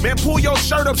 Man, pull your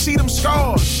shirt up, see them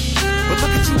scars. But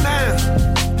look at you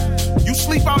now. You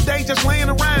sleep all day just laying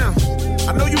around.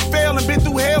 I know you fell and been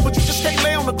through hell, but you just can't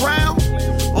lay on the ground.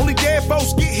 Only dead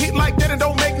folks get hit like that and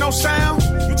don't make no sound.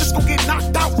 You just gon' get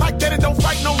knocked out like that and don't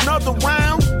fight no another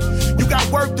round. You got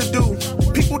work to do.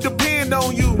 People depend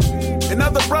on you. And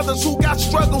other brothers who got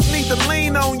struggles need to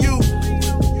lean on you.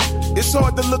 It's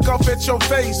hard to look off at your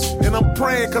face, and I'm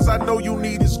praying cause I know you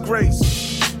need his grace.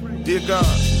 Dear God.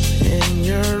 In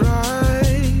your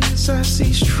eyes, I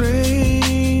see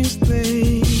strange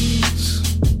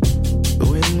things.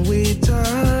 When we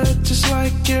touch, just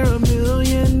like you're a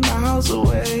million miles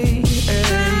away.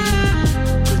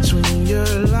 And between your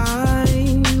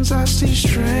lines, I see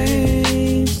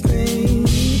strange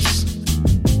things.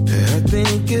 I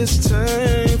think it's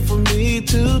time for me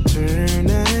to turn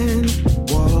and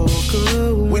walk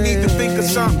away. We need to think of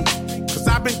something, cause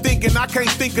I've been thinking I can't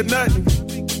think of nothing.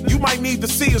 You might need to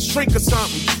see a shrink or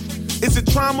something. Is it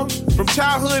trauma from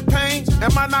childhood pain?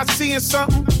 Am I not seeing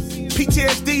something?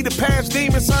 PTSD, the past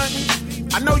demons hunting?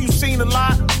 I know you've seen a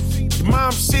lot. Your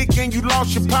mom's sick and you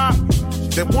lost your pop.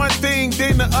 That one thing,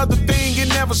 then the other thing, it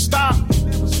never stopped.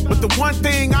 But the one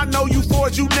thing I know you for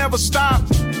is you never stop.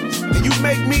 And you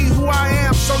make me who I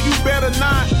am, so you better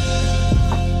not.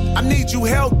 I need you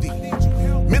healthy.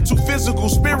 Mental, physical,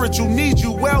 spiritual, need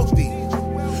you wealthy.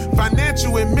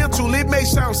 Financial and mental, it may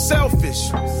sound selfish,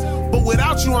 but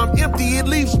without you, I'm empty, it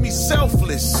leaves me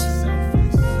selfless.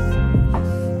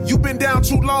 You've been down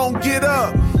too long, get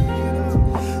up.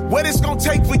 What it's gonna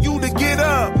take for you to get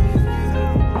up?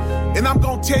 And I'm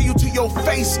gonna tell you to your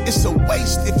face, it's a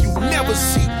waste if you never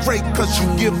see great cause you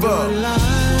give up.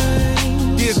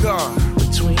 Dear God.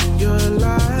 Between your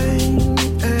line,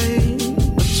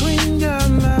 between your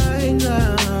line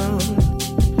now,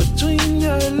 between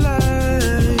your line.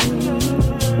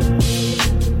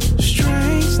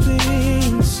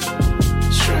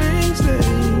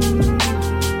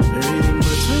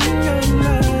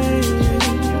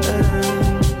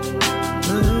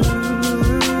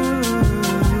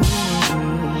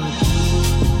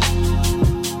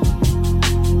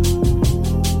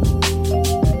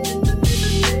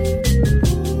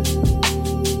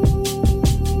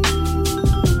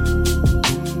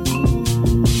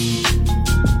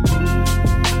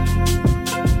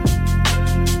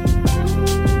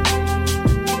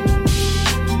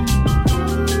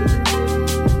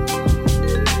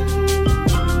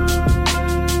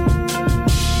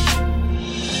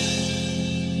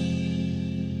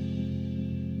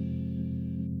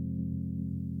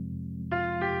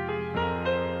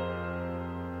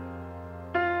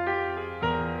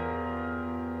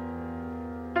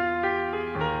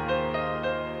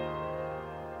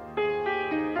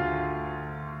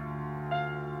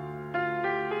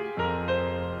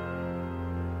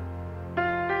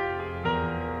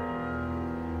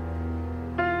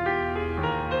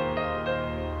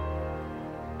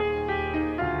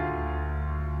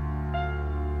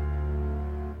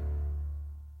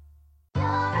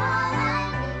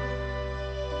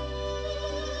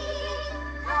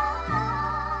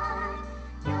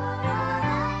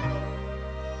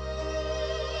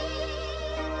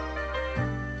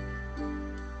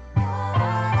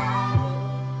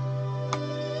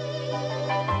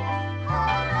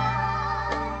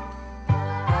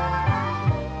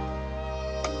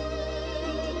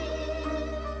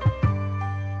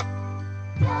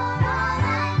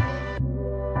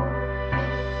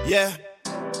 Yeah,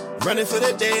 running for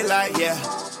the daylight, yeah.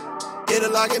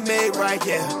 It'll all get made right,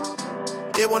 yeah.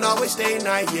 It won't always stay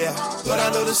night, yeah. But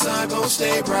I know the sun gon'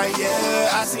 stay bright, yeah.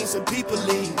 I seen some people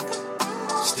leave.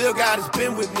 Still God has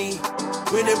been with me.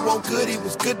 When it won't good, he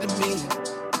was good to me.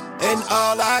 And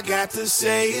all I got to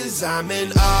say is I'm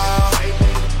in awe.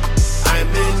 I'm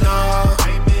in awe.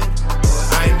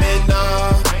 I'm in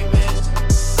awe.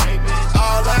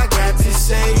 All I got to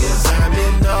say is I'm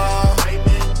in awe.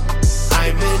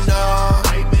 I'm in awe.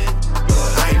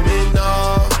 I'm in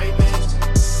awe.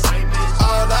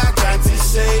 All I got to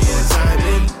say is I'm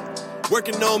in.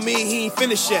 Working on me, he ain't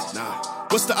finished yet. Nah.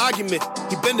 What's the argument?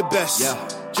 He been the best. Yeah.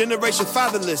 Generation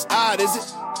fatherless, odd is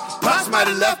it? Pops might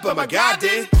have left, but my God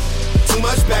did. Too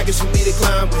much baggage for me to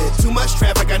climb with. Too much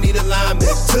traffic, I need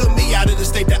alignment. Took me out of the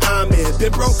state that I'm in.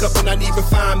 Been broke up and I need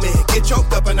refinement. Get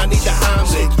choked up and I need the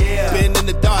Heimlich. Yeah. Been in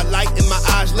the dark, light in my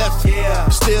eyes left. Yeah.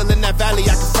 Still in that valley,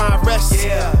 I can find rest.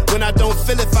 Yeah. When I don't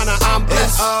feel it, find out I'm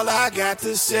blessed. And all I got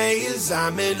to say is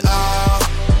I'm in awe.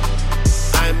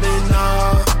 I'm in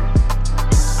awe.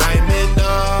 I'm in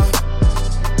awe.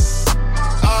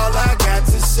 All I got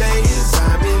to say is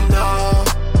I'm in awe.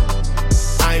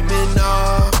 I'm in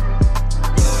awe.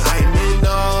 I'm in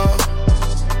awe.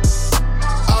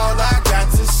 All I got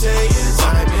to say is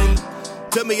I'm in.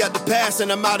 Took me out the past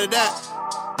and I'm out of that.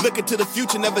 Looking to the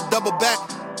future, never double back.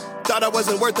 Thought I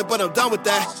wasn't worth it, but I'm done with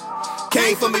that.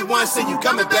 Came for me once and you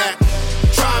coming back.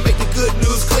 Try and make the good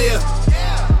news clear.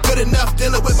 Good enough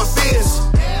dealing with my fears.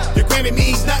 Your Grammy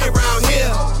means nothing around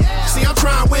here. See, I'm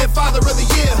trying to win Father of the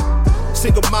Year.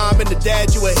 Single mom and the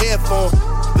dad you are here for.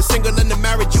 The single and the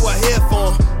married you are here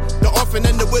for. The orphan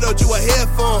and the widowed you are here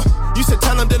for. You said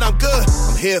tell them that I'm good,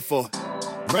 I'm here for.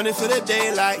 Running for the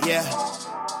daylight, yeah.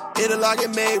 It'll all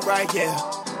get made right, yeah.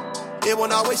 It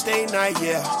won't always stay night,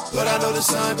 yeah. But I know the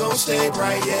sun gon' stay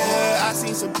bright, yeah. I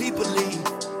seen some people leave.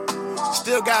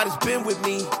 Still God has been with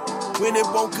me. When it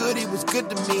won't good, he was good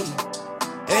to me.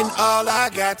 And all I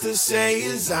got to say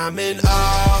is I'm in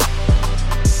awe.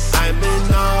 I'm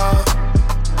in awe.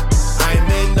 I'm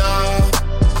in awe.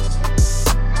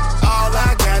 All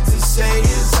I got to say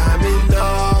is I'm in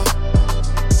awe.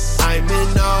 I'm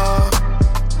in awe.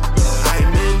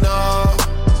 I'm in awe.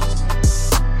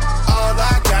 All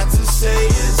I got to say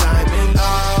is I'm in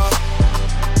awe.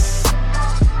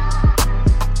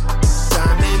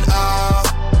 I'm in awe.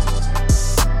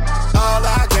 All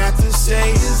I got to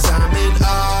say is I'm in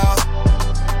awe.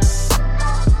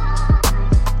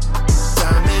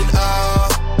 I'm in awe.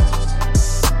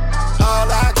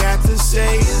 All I got to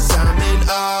say is I'm in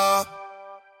awe.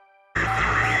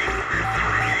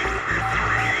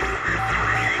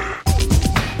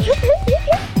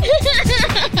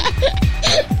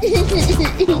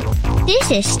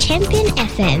 This is Champion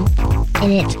FM,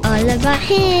 and it's all about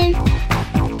him.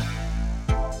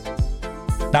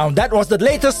 Now that was the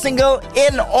latest single,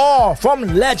 In Awe, from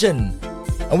Legend.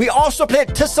 And we also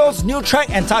played Tissle's new track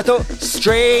entitled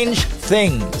Strange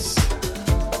Things.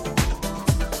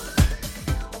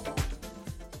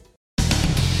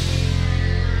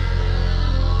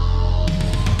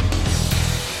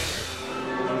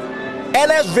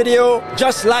 NS Video,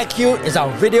 Just Like You, is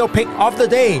our video pick of the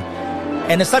day.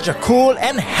 And it's such a cool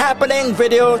and happening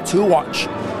video to watch.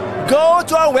 Go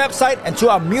to our website and to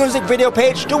our music video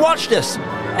page to watch this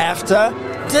after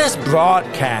this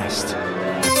broadcast.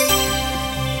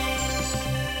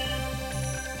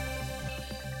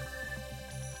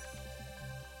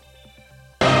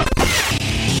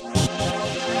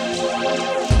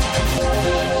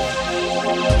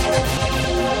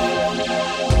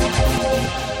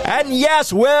 And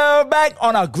yes, we're back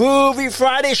on our Groovy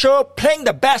Friday show playing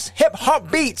the best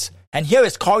hip-hop beats. And here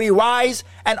is Corey Wise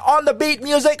and On The Beat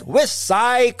music with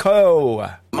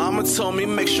Psycho. Mama told me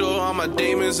make sure all my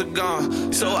demons are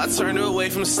gone. So I turned away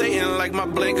from Satan like my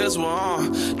blinkers were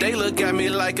on. They look at me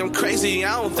like I'm crazy,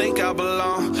 I don't think I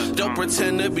belong. Don't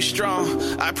pretend to be strong,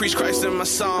 I preach Christ in my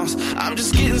songs. I'm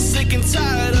just getting sick and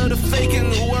tired of the fake in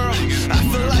the world. I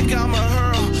feel like I'm a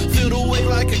hurl, feel the weight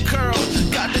like a curl.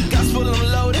 Got the gospel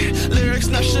unloaded, lyrics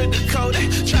not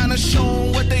sugar-coated. Trying to show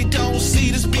them what they don't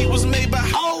see, this beat was made by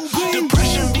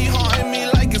depression be haunting me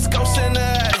like it's ghosts in the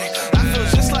attic. I feel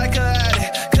just like an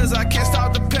addict, cause I can't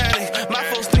stop the panic. My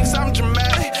folks think I'm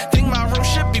dramatic, think my room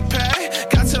should be padded.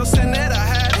 Got till sin that I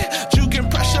had it, juking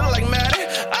pressure like Madden.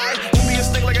 I won't be a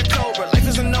snake like a cobra, life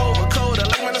isn't over, colder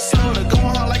like Minnesota.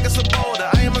 Going hard like it's a boulder,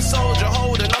 I am a soldier,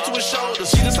 holding up to his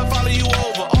shoulders. Jesus, I follow you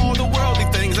over, all the worldly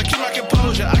things, I keep my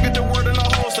composure. I got the word in the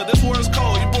holster, this war is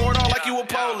cold, you bored all like you a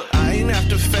polar. I ain't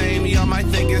after fame, y'all might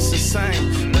think it's the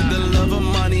same, but the love of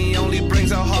money only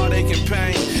brings out heartache and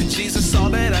pain. Jesus, all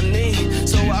that I need,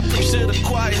 so I preach to the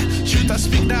choir. Truth I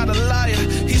speak, not a liar.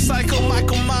 He's Psycho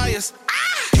Michael Myers.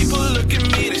 People look at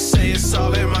me, they say it's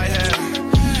all in my head.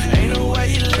 Ain't no way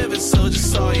he living, so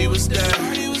just saw he was dead.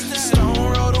 Stone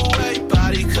rolled away,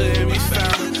 body couldn't be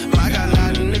found. My God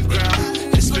not in the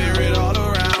ground, his spirit all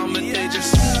around, but they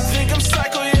just think I'm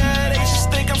psycho, yeah. They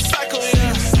just think I'm psycho,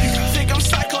 yeah. Think I'm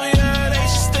psycho, yeah. They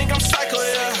just think I'm psycho,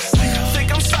 yeah.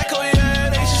 Think I'm psycho, yeah.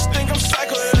 They just think I'm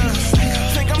psycho, yeah.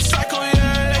 Think I'm psycho,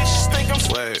 yeah. They just think I'm.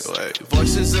 Wait.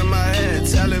 Voices in my head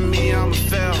telling me I'ma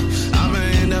fail. I'ma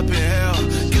end up in hell.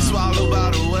 Get swallowed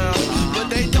by the well. But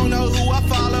they don't know who I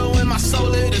follow, and my soul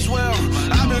lit as well.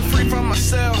 I've been free from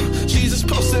myself. Jesus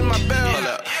posted my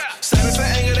bell. Sadness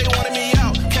and anger, they wanted me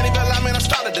out. Can't even lie, man, I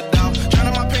started to doubt.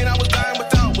 Drowning my pain, I was dying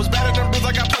without. Was better than bruised,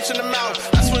 I got punched in the mouth.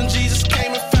 That's when Jesus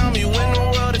came and found me. When the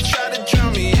world had tried to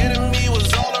drown me, enemy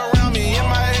was all around me. In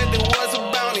my head, there was a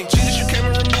bounty. Jesus, you came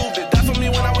and removed it. Died for me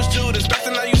when I was Judas. Back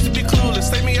then I used to be clueless.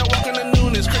 Say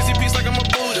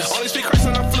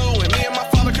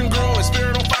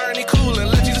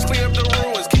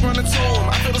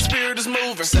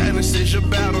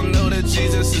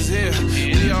is here.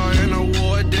 We are in a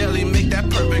war daily, make that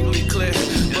perfectly clear.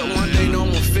 But one day no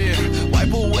more fear,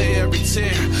 wipe away every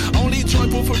tear. Only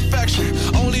joyful perfection,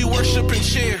 only worship and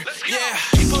cheer. Yeah,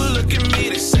 people look at me,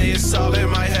 they say it's all in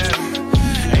my head.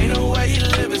 Ain't no way you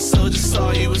living, so just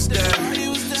saw you was dead.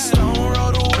 Stone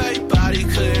rolled away, body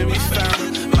couldn't be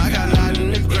found. My God not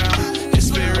in the ground, his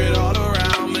spirit all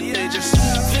around. But they just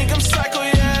think I'm psycho,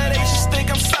 yeah. They just think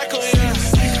I'm psycho, yeah.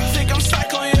 Think I'm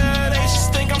psycho, yeah. They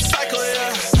just think I'm psycho,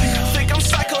 yeah. Think I'm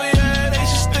psycho, yeah. They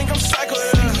just think I'm psycho,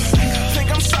 yeah. Think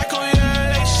I'm psycho,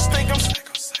 yeah. They just think I'm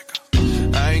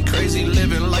psycho. I ain't crazy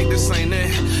living like this ain't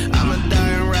it. I'ma die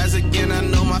and rise again, I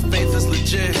know my faith is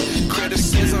legit.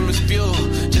 Criticism is fuel,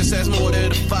 just adds more to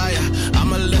the fire.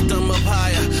 I'ma lift them up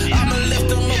higher, I'ma lift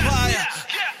them up higher.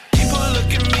 People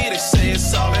look at me, they say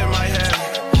it's all in my head.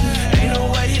 Ain't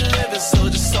no way he living, so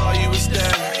just saw you was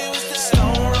dead.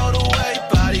 Stone rolled away,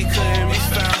 body couldn't be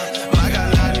found. My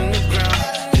God not in the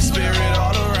ground, his spirit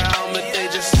all around. But they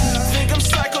just think I'm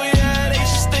psycho, yeah. They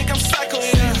just think I'm psycho,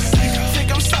 yeah.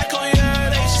 Think I'm psycho, yeah.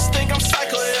 They just think I'm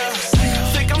psycho, yeah.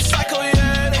 Think I'm psycho,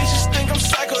 yeah. They just think I'm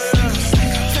psycho, yeah.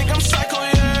 Think I'm psycho,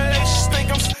 yeah. They just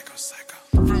think I'm psycho.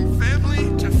 From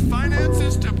family to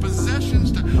finances to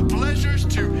possessions to pleasures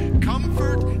to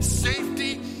comfort,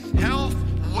 safety, health,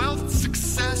 wealth,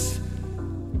 success.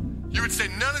 You would say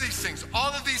none of these things,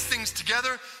 all of these things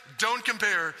together don't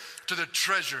compare to the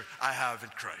treasure I have in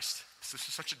Christ. This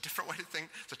is such a different way to think,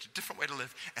 such a different way to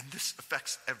live, and this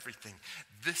affects everything.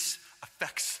 This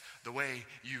affects the way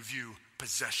you view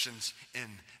possessions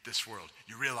in this world.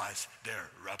 You realize they're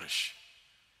rubbish.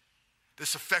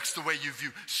 This affects the way you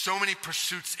view so many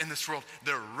pursuits in this world.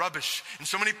 They're rubbish. And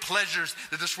so many pleasures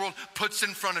that this world puts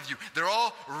in front of you. They're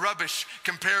all rubbish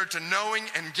compared to knowing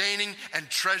and gaining and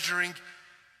treasuring,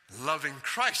 loving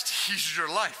Christ. He's your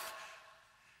life.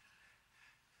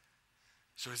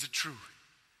 So is it true?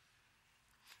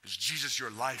 Is Jesus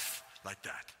your life like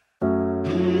that?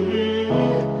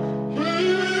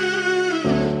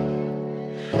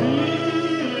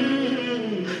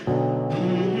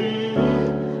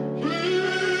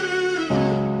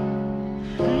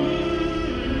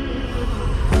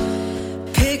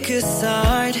 Pick a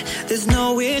side, there's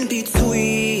no in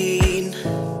between.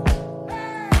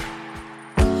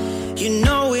 You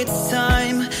know it's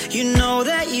time, you know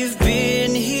that you've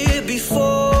been here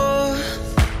before.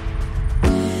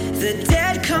 The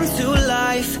dead come to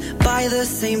life by the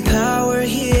same power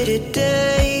here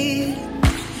today.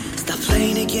 Stop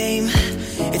playing a game,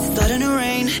 it's starting to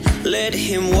rain. Let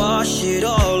him wash it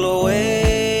all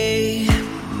away.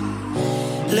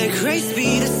 Let grace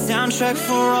be the soundtrack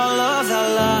for all of our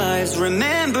lives.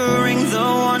 Remembering the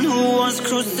one who was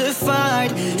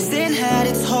crucified. Sin had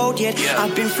its hold, yet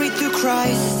I've been freed through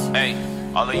Christ. Hey,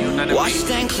 all of you, none of washed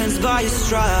and cleansed by his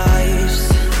stripes.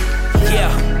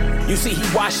 Yeah. You see,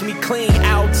 he washed me clean.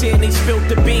 Out 10, he spilled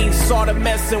the beans, saw the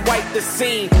mess and wiped the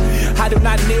scene. I do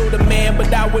not kneel to man,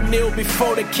 but I would kneel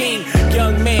before the king.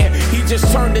 Young man, he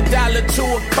just turned $1 to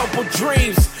a couple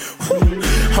dreams. Whew.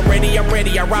 I'm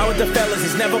ready, I ride with the fellas.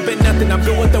 It's never been nothing, I'm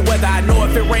good with the weather. I know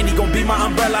if it rain, he gon' be my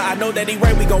umbrella. I know that he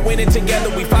rain, we gon' win it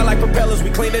together. We fly like propellers, we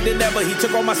cleaner than ever. He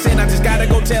took all my sin, I just gotta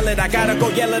go tell it. I gotta go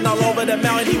yelling all over the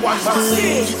mountain, he washed my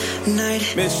sin. Night,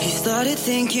 he started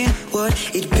thinking what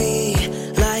it'd be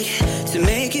like to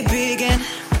make it big and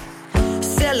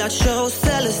sell out shows,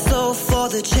 sell his soul for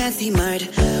the chance he might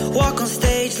walk on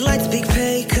stage, lights, big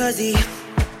pay, cause he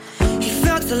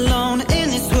felt alone in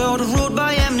this world ruled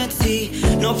by enmity.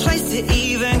 No place to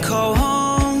even call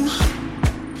home.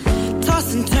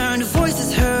 Tossed and turned,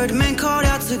 voices heard, men called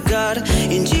out to God.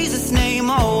 In Jesus' name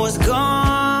all was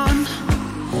gone.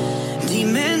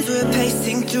 Demons were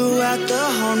pacing throughout the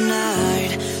whole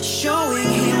night, showing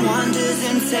him wonders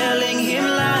and telling him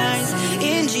lies.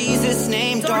 In Jesus'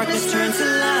 name darkness turned to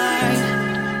light.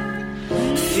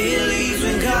 Fear leaves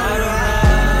when God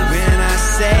arrives. When I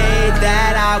say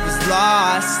that I was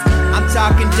lost, I'm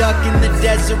talking duck in the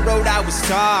desert road, I was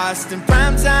tossed. In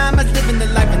prime time, I was living the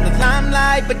life in the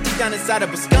limelight, but deep down inside I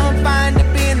was confined to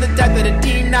being the type of the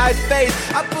denied faith.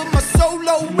 I put my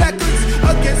solo records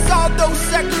against all those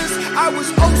seculars. I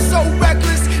was oh so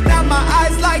reckless, now my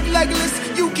eyes like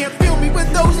Legolas. You can't feel me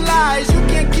with those lies, you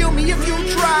can't kill me if you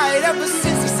tried. Ever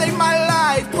since he saved my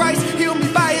life, Christ healed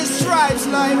me by his stripes.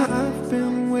 Like I've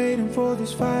been waiting for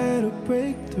this fire to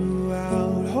break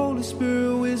throughout. Holy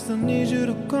Spirit, wisdom, need you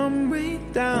to come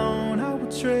breathe down. I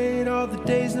would trade all the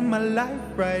days in my life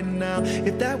right now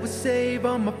if that would save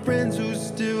all my friends who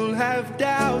still have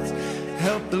doubts.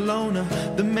 Help the loner,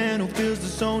 the man who feels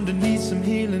disowned and needs some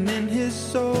healing in his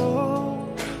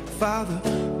soul. Father,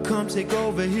 come take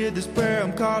over, hear this prayer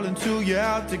I'm calling to you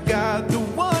out to God, the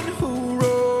one who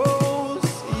wrote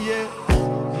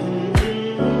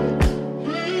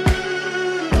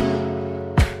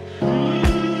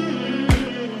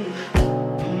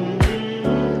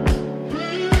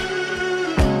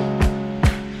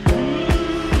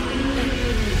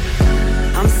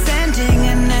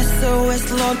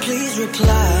SOS, Lord, please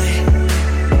reply.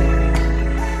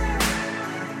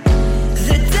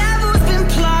 The devil's been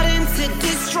plotting to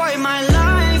destroy my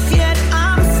life, yet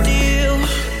I'm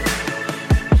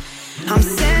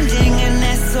sending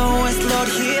an SOS, Lord,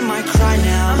 hear my cry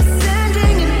now. I'm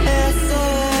sending an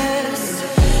SOS,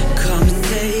 come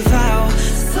save our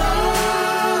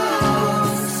souls,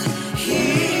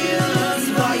 heal us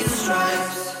by your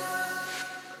stripes.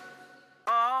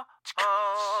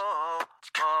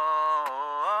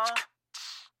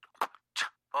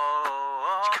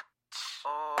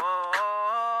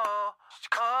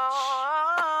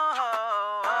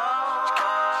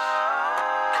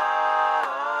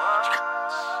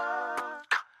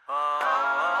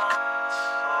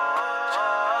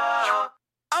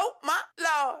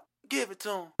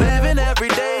 Living every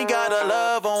day, gotta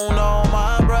love on all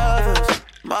my brothers,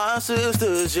 my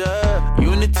sisters, yeah.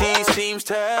 Unity seems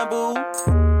taboo,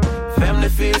 family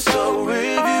feels so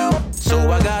review. So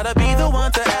I gotta be the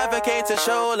one to advocate, to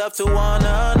show love to one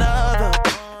another.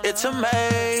 It's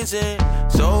amazing,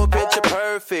 so picture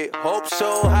perfect, hope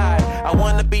so high. I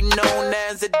wanna be known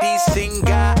as a decent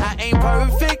guy. I ain't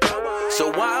perfect, so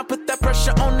why put that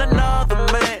pressure on another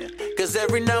man? Cause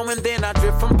every now and then I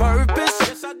drift from purpose.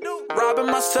 Robbing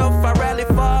myself, I rarely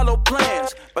follow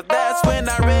plans. But that's when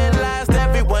I realized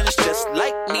everyone's just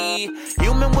like me.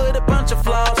 Human with a bunch of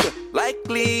flaws, but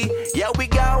likely. Yeah, we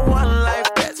got one life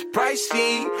that's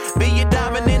pricey. Be a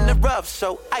diamond in the rough,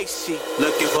 so icy.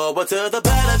 Looking forward to the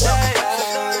better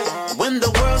days, when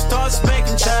the world starts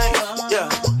making change. Yeah,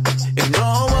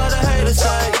 ignore what I hate to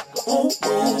say.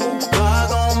 God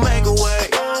gon' make a way.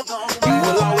 You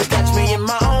will always catch me in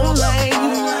my own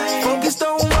lane. Focused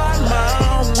on right my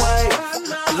own way.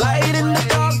 Light in the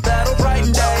dark, that'll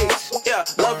brighten days. Yeah,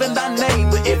 loving thy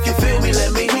neighbor. If you feel me,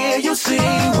 let me hear you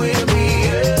sing with me.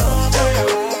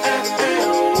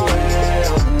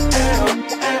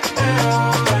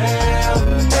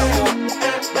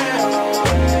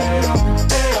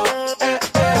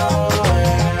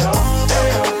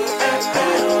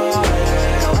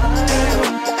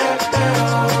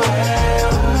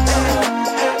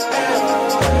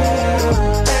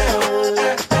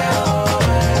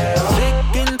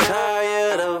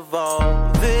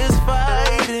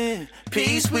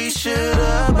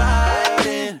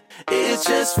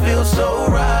 Feel so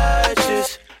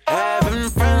righteous, having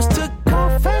friends to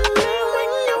comfort me when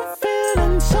you're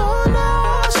feeling so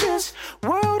nauseous.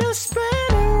 World is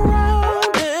spinning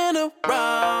round and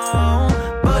around,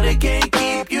 but it can't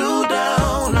keep you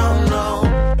down, no.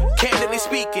 Candidly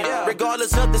speaking,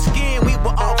 regardless of the skin, we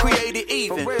were all created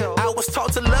even. I was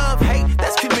taught to love hate,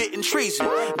 that's committing treason.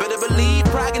 Better believe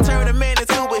pride can turn a man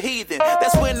into a heathen.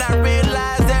 That's when I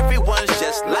realized everyone's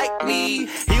just like me.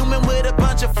 Human with a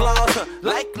bunch of flaws,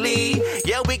 likely.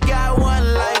 Yeah, we got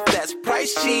one life that's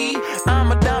pricey.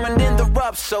 I'm a diamond in the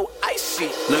rough, so icy.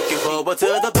 Looking forward to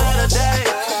the better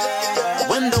days,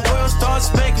 when the world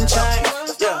starts making change.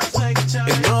 Yeah,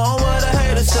 ignore what I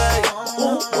hate to say.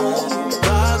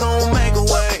 God gon' make a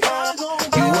way.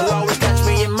 You will always catch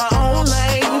me in my own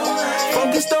lane.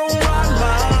 Focused on right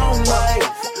my own way.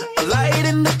 A light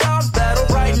in the dark, that'll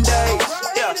brighten days.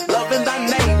 Yeah, loving thy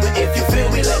neighbor. If you feel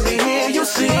me, let me hear you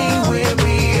sing with me.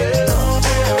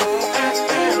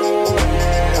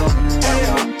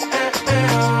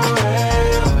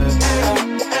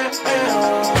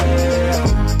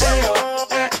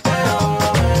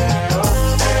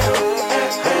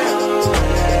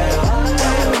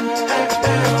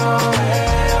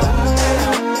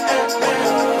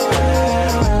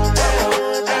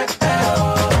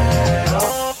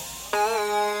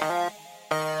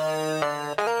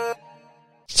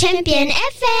 Champion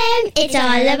FM, it's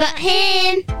all about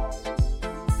him.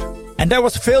 And that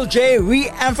was Phil J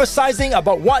re-emphasizing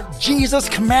about what Jesus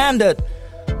commanded.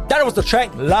 That was the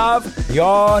track Love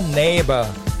Your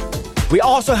Neighbor. We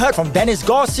also heard from Dennis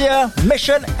Garcia,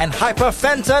 Mission, and Hyper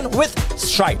Fenton with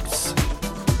Stripes.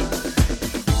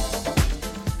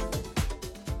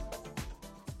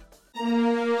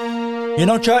 You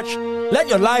know, church, let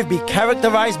your life be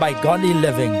characterized by godly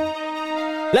living.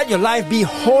 Let your life be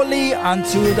holy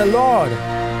unto the Lord.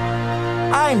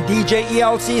 I'm DJ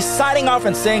ELC signing off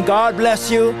and saying God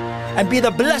bless you and be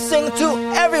the blessing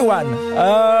to everyone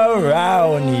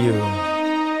around you.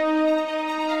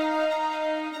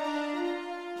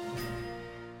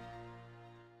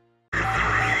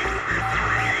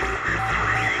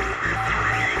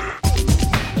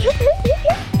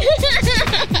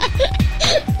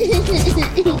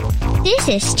 This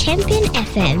is Champion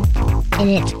FM, and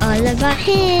it's all about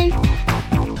him.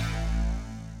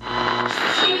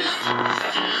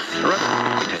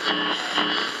 Right.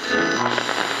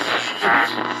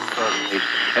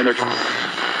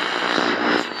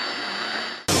 energy.